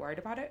people that are worried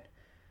about it.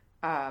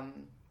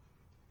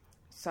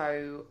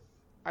 So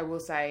I will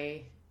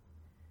say,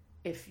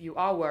 if you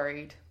are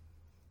worried,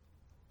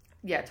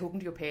 talking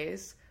to your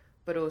peers,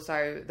 but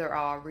also there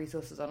are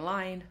resources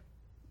online.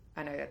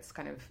 I know that's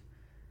kind of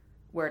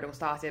where it all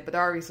started, but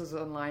there are resources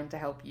online to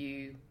help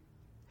you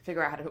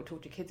figure out how to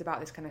talk to your kids about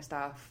this kind of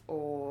stuff,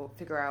 or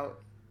figure out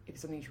if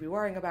it's something you should be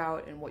worrying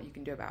about and what you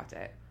can do about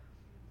it.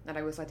 And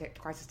I also take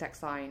Crisis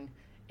Text Line.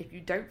 If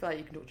you don't feel like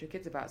you can talk to your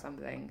kids about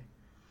something,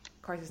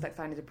 Crisis Text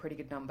Line is a pretty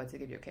good number to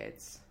give your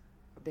kids,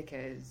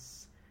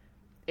 because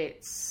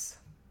it's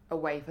a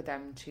way for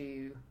them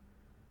to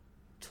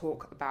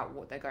talk about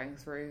what they're going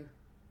through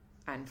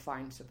and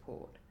find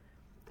support.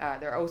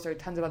 There are also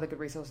tons of other good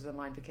resources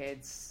online for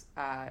kids,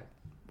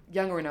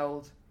 young and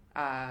old,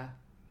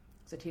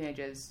 so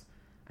teenagers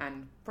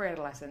and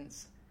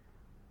pre-adolescents.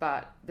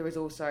 But there is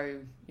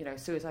also,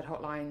 suicide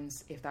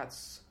hotlines, if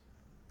that's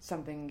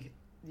something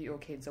that your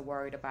kids are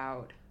worried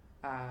about,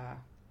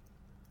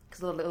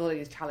 because a lot of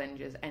these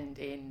challenges end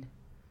in,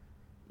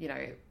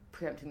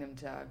 preempting them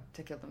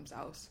to kill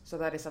themselves. So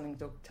that is something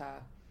to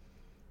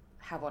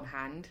have on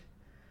hand,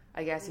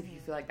 I guess, if you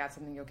feel like that's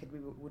something your kid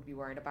would be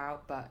worried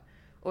about. But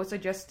also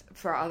just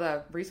for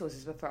other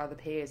resources, but for other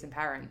peers and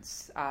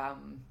parents,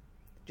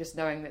 just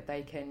knowing that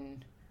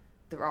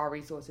there are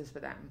resources for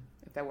them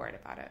if they're worried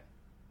about it.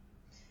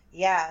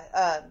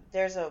 Yeah,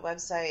 there's a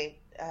website,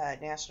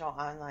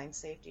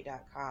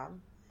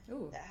 nationalonlinesafety.com,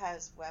 that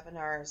has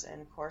webinars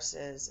and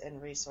courses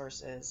and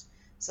resources.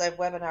 So I have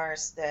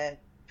webinars that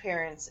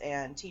parents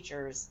and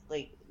teachers,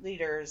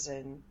 leaders,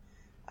 and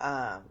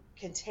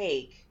can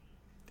take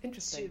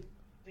to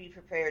be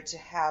prepared to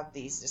have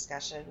these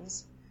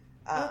discussions.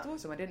 That's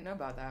awesome. I didn't know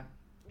about that.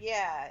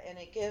 Yeah, and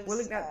it gives... We'll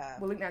link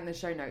that in the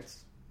show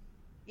notes.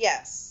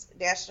 Yes,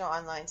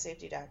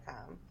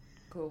 nationalonlinesafety.com.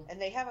 Cool. And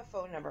they have a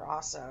phone number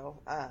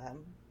also.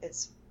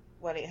 It's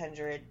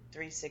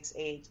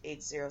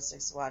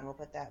 1-800-368-8061. We'll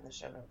put that in the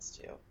show notes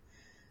too.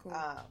 Cool.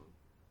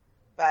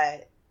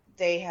 But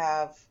they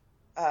have...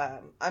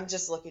 I'm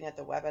just looking at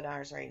the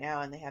webinars right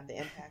now, and they have the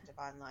impact of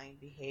online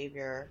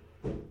behavior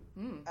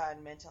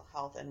on mental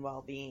health and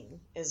well-being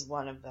is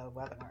one of the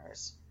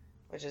webinars,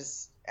 which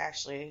is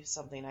actually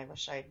something I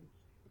wish I'd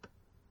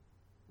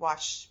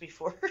watched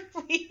before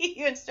we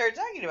even started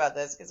talking about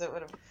this, because it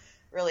would have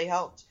really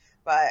helped.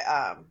 But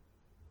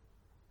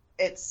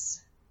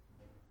it's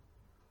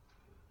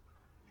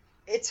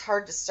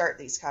hard to start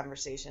these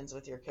conversations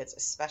with your kids,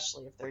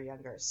 especially if they're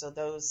younger. So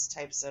those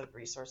types of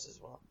resources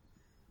will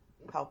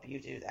help you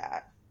do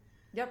that.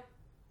 Yep,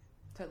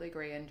 totally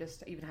agree. And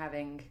just even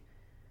having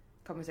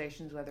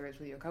conversations, whether it's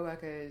with your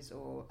coworkers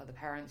or other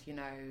parents,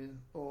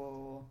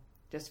 or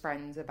just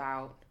friends,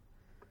 about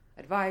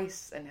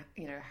advice and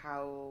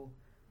how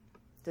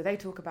do they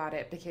talk about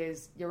it,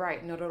 because you're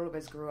right, not all of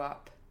us grew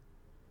up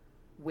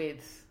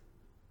with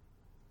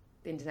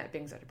the internet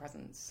being such a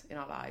presence in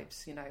our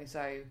lives,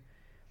 so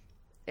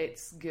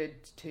it's good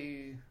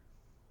to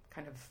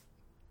kind of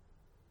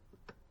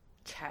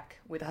check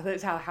with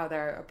others how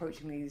they're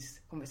approaching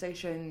these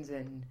conversations,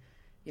 and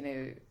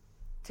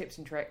tips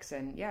and tricks.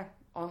 And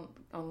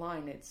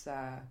online it's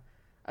a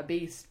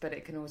beast, but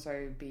it can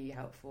also be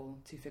helpful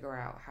to figure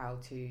out how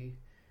to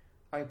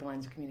open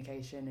lines of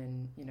communication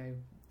and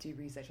do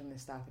research on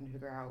this stuff and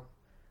figure out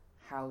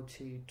how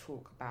to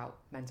talk about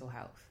mental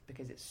health,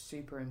 because it's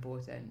super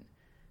important,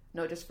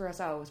 not just for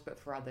ourselves, but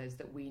for others,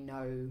 that we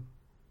know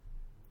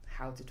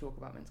how to talk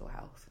about mental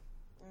health.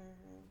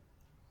 Mm-hmm.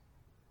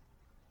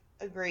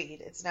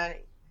 Agreed. It's not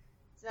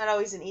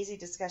always an easy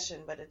discussion,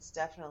 but it's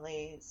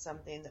definitely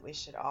something that we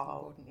should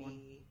all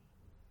be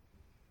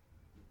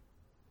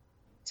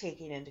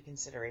taking into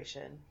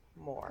consideration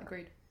more.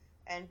 Agreed.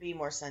 And be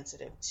more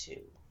sensitive to.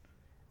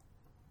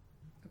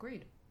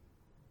 Agreed.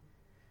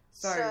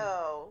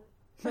 So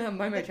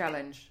Momo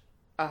challenge,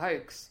 a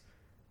hoax.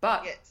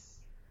 But yes.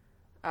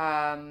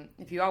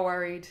 If you are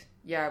worried,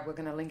 we're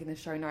going to link in the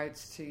show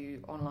notes to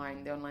the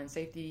online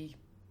safety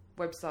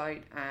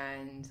website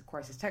and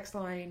crisis text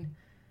line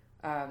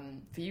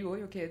for you or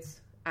your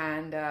kids.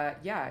 And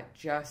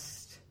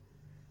just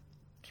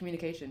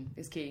communication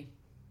is key.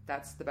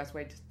 That's the best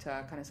way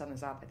to kind of sum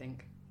this up, I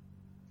think.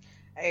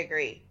 I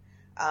agree.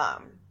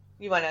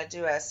 You want to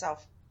do a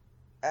self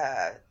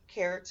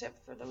care tip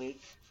for the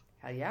week?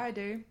 Hell yeah, I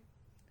do.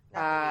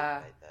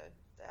 Not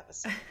the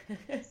episode.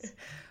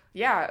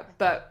 Yeah,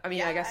 but I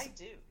mean, I guess I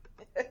do.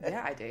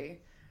 Yeah, I do.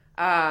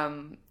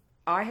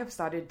 I have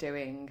started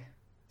doing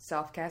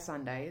self-care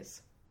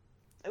Sundays.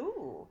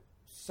 Ooh.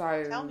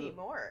 So tell me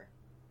more.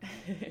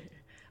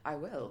 I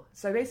will.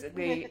 So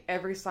basically,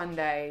 every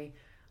Sunday,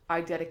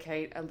 I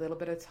dedicate a little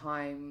bit of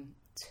time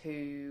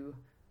to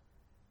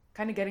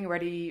kind of getting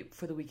ready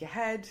for the week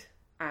ahead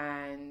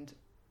and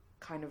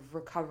kind of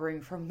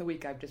recovering from the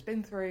week I've just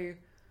been through.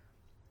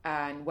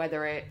 And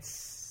whether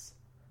it's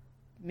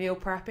meal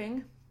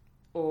prepping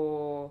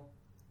or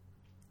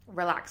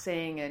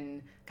relaxing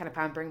and kind of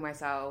pampering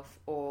myself,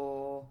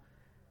 or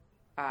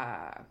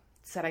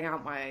setting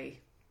out my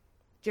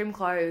gym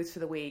clothes for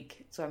the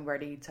week so I'm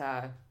ready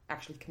to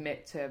actually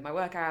commit to my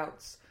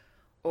workouts,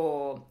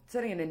 or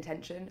setting an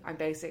intention. I'm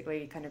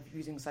basically kind of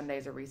using Sunday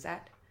as a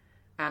reset.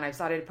 And I've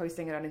started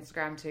posting it on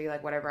Instagram too,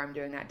 like whatever I'm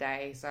doing that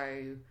day. So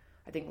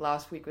I think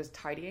last week was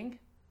tidying.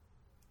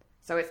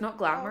 So it's not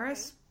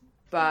glamorous,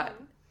 but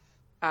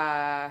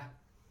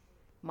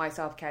my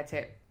self-care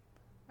tip,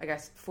 I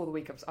guess, for the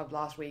week of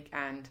last week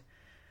and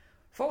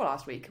for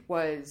last week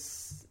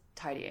was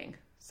tidying.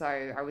 So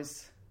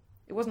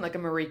it wasn't like a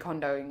Marie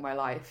Kondoing my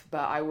life,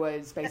 but I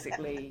was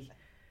basically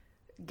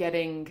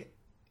getting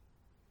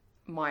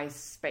my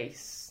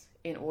space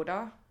in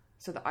order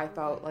so that I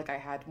felt like I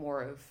had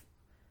more of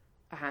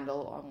a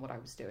handle on what I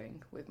was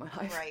doing with my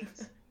life. Right.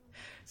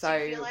 So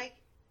do you feel like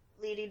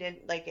leading in,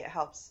 like it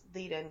helps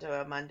lead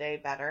into a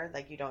Monday better?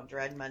 Like you don't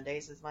dread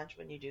Mondays as much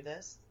when you do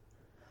this?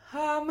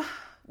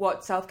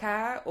 What,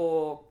 self-care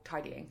or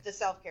tidying? The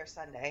self-care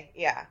Sunday,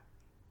 yeah.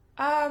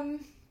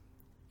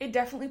 It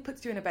definitely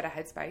puts you in a better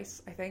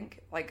headspace, I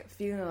think. Like,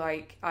 feeling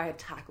like I had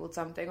tackled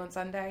something on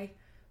Sunday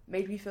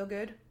made me feel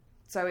good.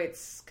 So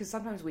it's, because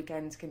sometimes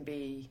weekends can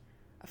be,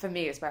 for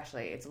me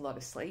especially, it's a lot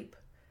of sleep.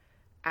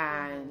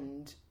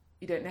 And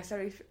you don't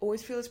necessarily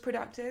always feel as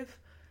productive.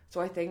 So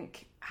I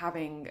think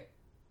having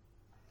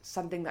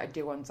something that I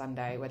do on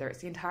Sunday, whether it's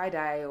the entire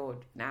day or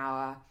an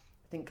hour,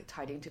 I think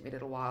tidying took me a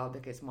little while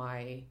because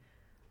my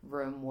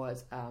room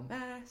was a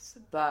mess.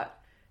 But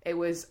it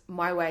was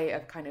my way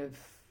of kind of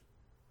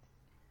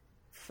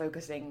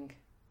focusing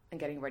and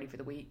getting ready for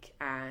the week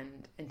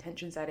and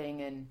intention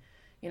setting. And,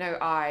 you know,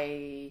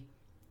 I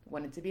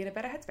wanted to be in a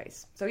better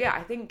headspace. So yeah,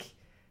 I think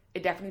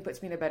it definitely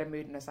puts me in a better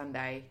mood on a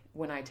Sunday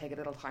when I take a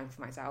little time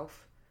for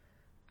myself.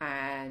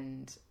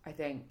 And I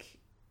think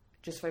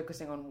just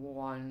focusing on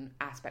one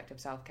aspect of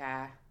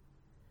self-care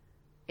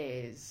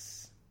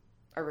is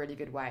a really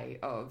good way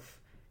of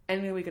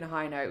ending the week on a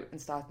high note and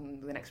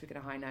starting the next week on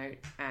a high note.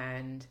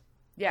 And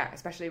yeah,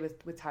 especially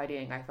with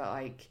tidying, I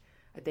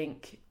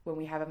think when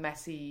we have a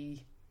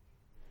messy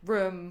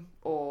room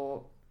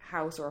or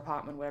house or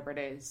apartment, whatever it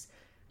is,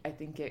 I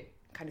think it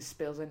kind of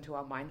spills into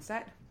our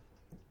mindset.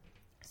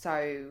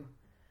 So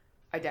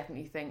I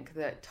definitely think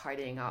that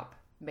tidying up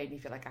made me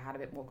feel like I had a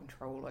bit more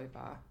control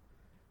over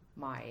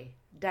my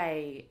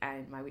day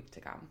and my week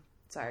to come.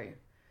 So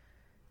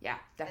yeah,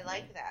 definitely. I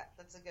like that.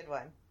 That's a good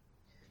one.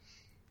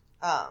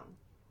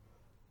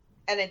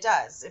 And it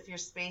does. If your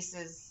space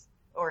is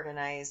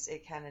organized,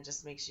 it kind of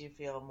just makes you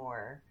feel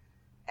more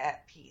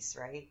at peace,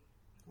 right?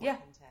 More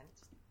content.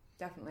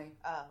 Definitely.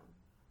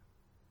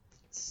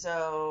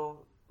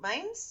 So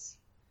mine's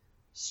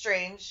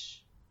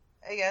strange,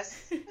 I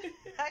guess.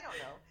 I don't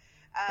know.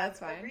 That's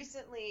fine. I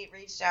recently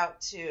reached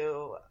out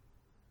to.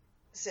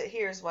 So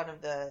here's one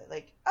of the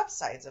like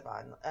upsides of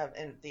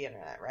in the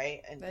internet,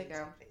 right? And there you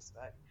go. On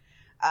Facebook.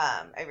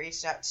 I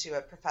reached out to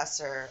a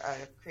professor, a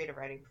creative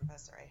writing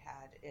professor I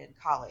had in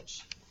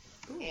college,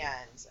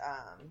 and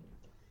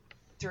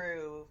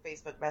through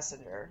Facebook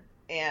Messenger,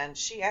 and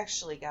she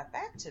actually got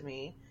back to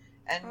me,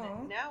 and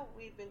now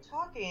we've been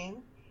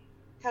talking.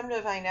 Come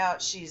to find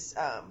out, she's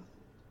going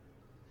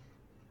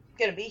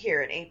to be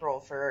here in April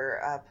for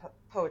a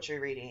poetry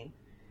reading.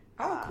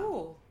 Oh,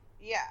 cool.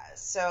 Yeah,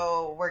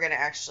 so we're going to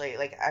actually,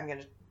 I'm going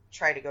to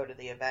try to go to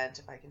the event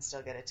if I can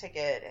still get a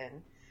ticket,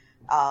 and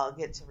I'll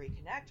get to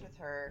reconnect with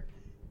her.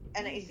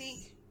 And nice. I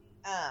think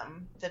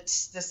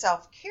the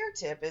self-care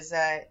tip is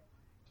that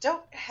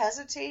don't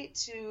hesitate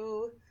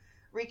to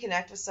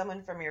reconnect with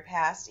someone from your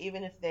past,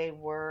 even if they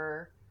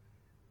were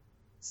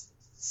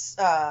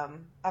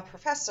a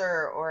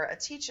professor or a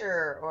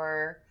teacher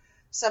or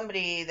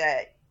somebody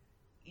that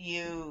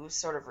you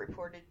sort of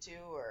reported to,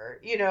 or,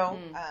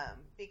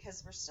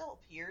 because we're still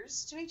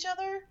peers to each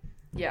other.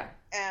 Yeah.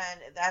 And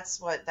that's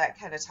what that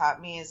kind of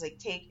taught me, is like,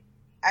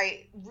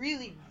 I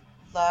really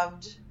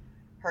loved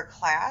her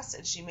class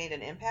and she made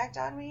an impact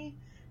on me,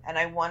 and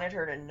I wanted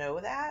her to know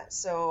that.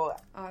 So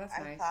that's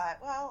I nice. thought,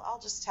 well,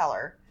 I'll just tell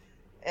her.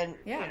 And,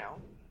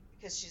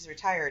 because she's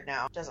retired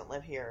now, doesn't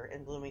live here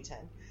in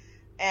Bloomington.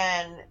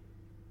 And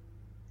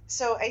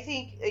so I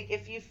think, like,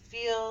 if you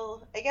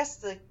feel, I guess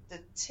the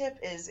tip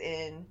is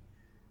in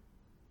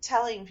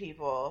telling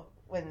people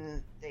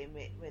when they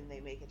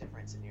make a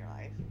difference in your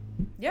life.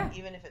 Yeah.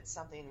 Even if it's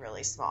something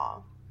really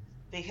small,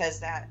 because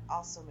that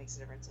also makes a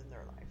difference in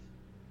their life.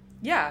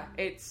 Yeah,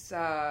 it's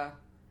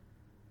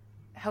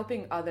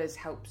helping others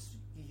helps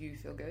you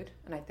feel good,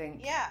 and I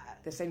think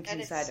the same can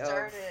be said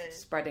of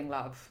spreading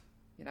love.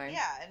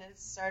 Yeah, and it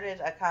started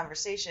a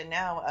conversation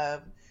now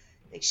of,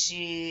 like,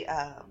 she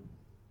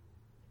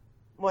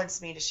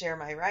wants me to share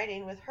my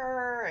writing with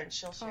her, and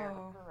she'll share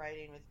her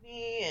writing with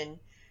me, and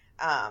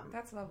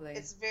that's lovely.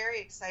 It's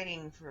very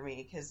exciting for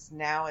me because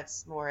now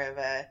it's more of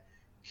a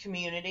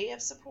community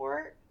of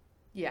support.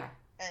 Yeah.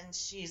 And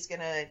she's going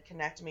to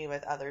connect me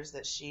with others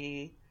that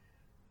she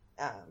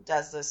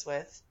does this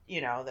with,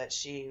 that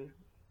she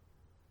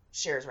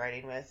shares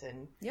writing with,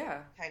 and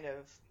kind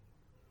of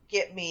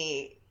get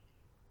me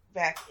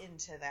back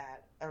into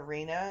that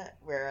arena,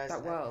 whereas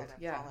that world,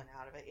 I've kind of fallen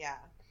out of it. Yeah.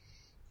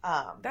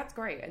 That's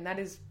great. And that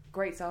is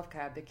great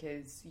self-care,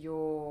 because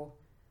you're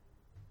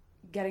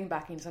getting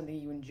back into something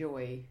you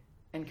enjoy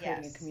and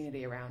creating a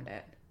community around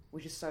it,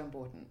 which is so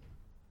important.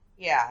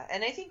 Yeah,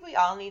 and I think we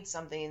all need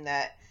something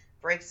that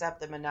breaks up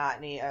the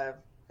monotony of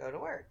go to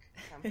work,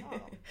 come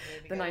home,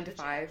 maybe the 9 to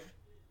 5.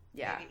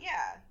 Yeah. Maybe,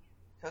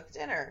 cook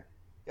dinner,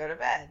 go to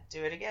bed,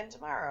 do it again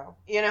tomorrow,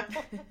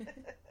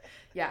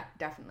 Yeah,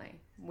 definitely.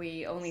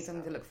 We all need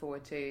something to look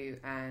forward to,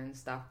 and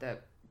stuff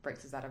that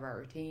breaks us out of our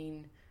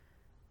routine,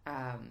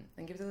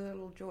 and gives us a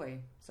little joy.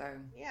 So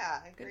yeah,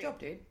 I agree. Good job,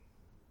 dude.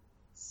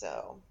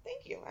 So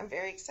thank you. I'm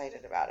very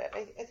excited about it.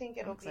 I think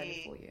it'll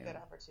be good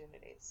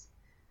opportunities.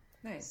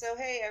 Nice. So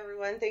hey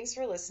everyone, thanks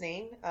for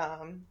listening.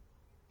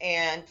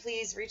 And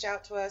please reach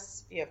out to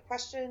us if you have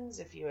questions,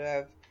 if you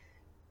have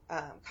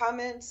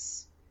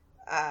comments.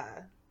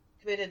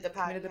 Committed the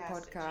podcast.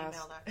 At gmail.com.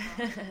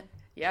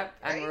 Yep,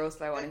 right? And we're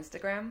also on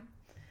Instagram.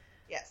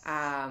 Yes.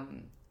 I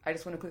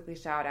just want to quickly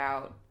shout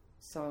out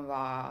some of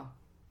our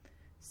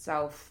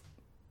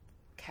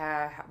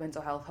self-care,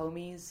 mental health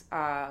homies.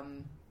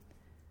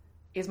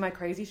 Is My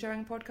Crazy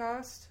Sharing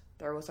podcast.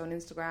 They're also on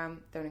Instagram.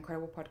 They're an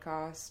incredible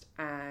podcast,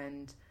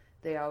 and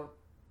they are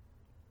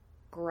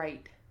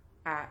great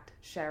at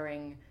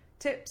sharing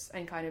tips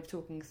and kind of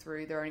talking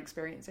through their own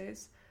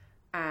experiences.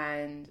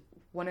 And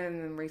one of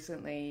them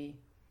recently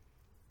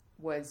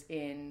was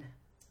in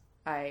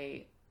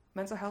a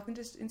mental health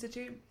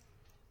institute.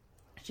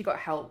 She got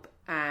help,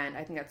 and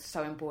I think that's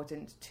so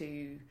important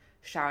to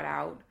shout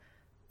out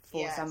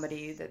for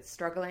somebody that's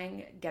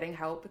struggling. Getting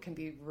help can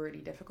be really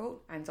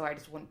difficult, and so I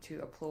just want to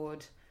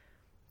applaud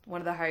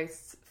one of the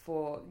hosts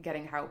for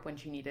getting help when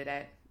she needed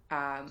it.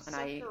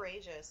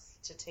 Courageous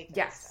to take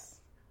that step.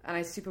 And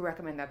I super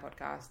recommend their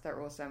podcast.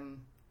 They're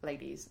awesome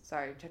ladies,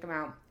 so check them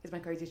out. It's My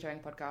Crazy Sharing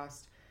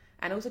podcast,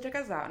 and also check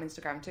us out on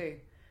Instagram too,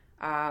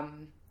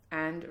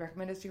 and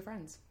recommend us to your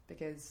friends,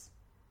 because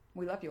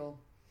we love you all.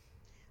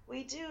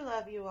 We do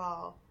love you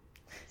all.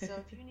 So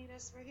if you need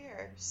us, we're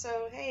here.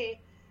 So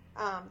hey,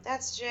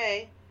 that's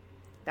Jay.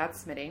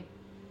 That's Smitty.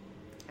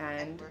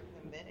 And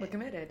we're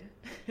committed.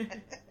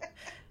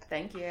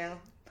 Thank you.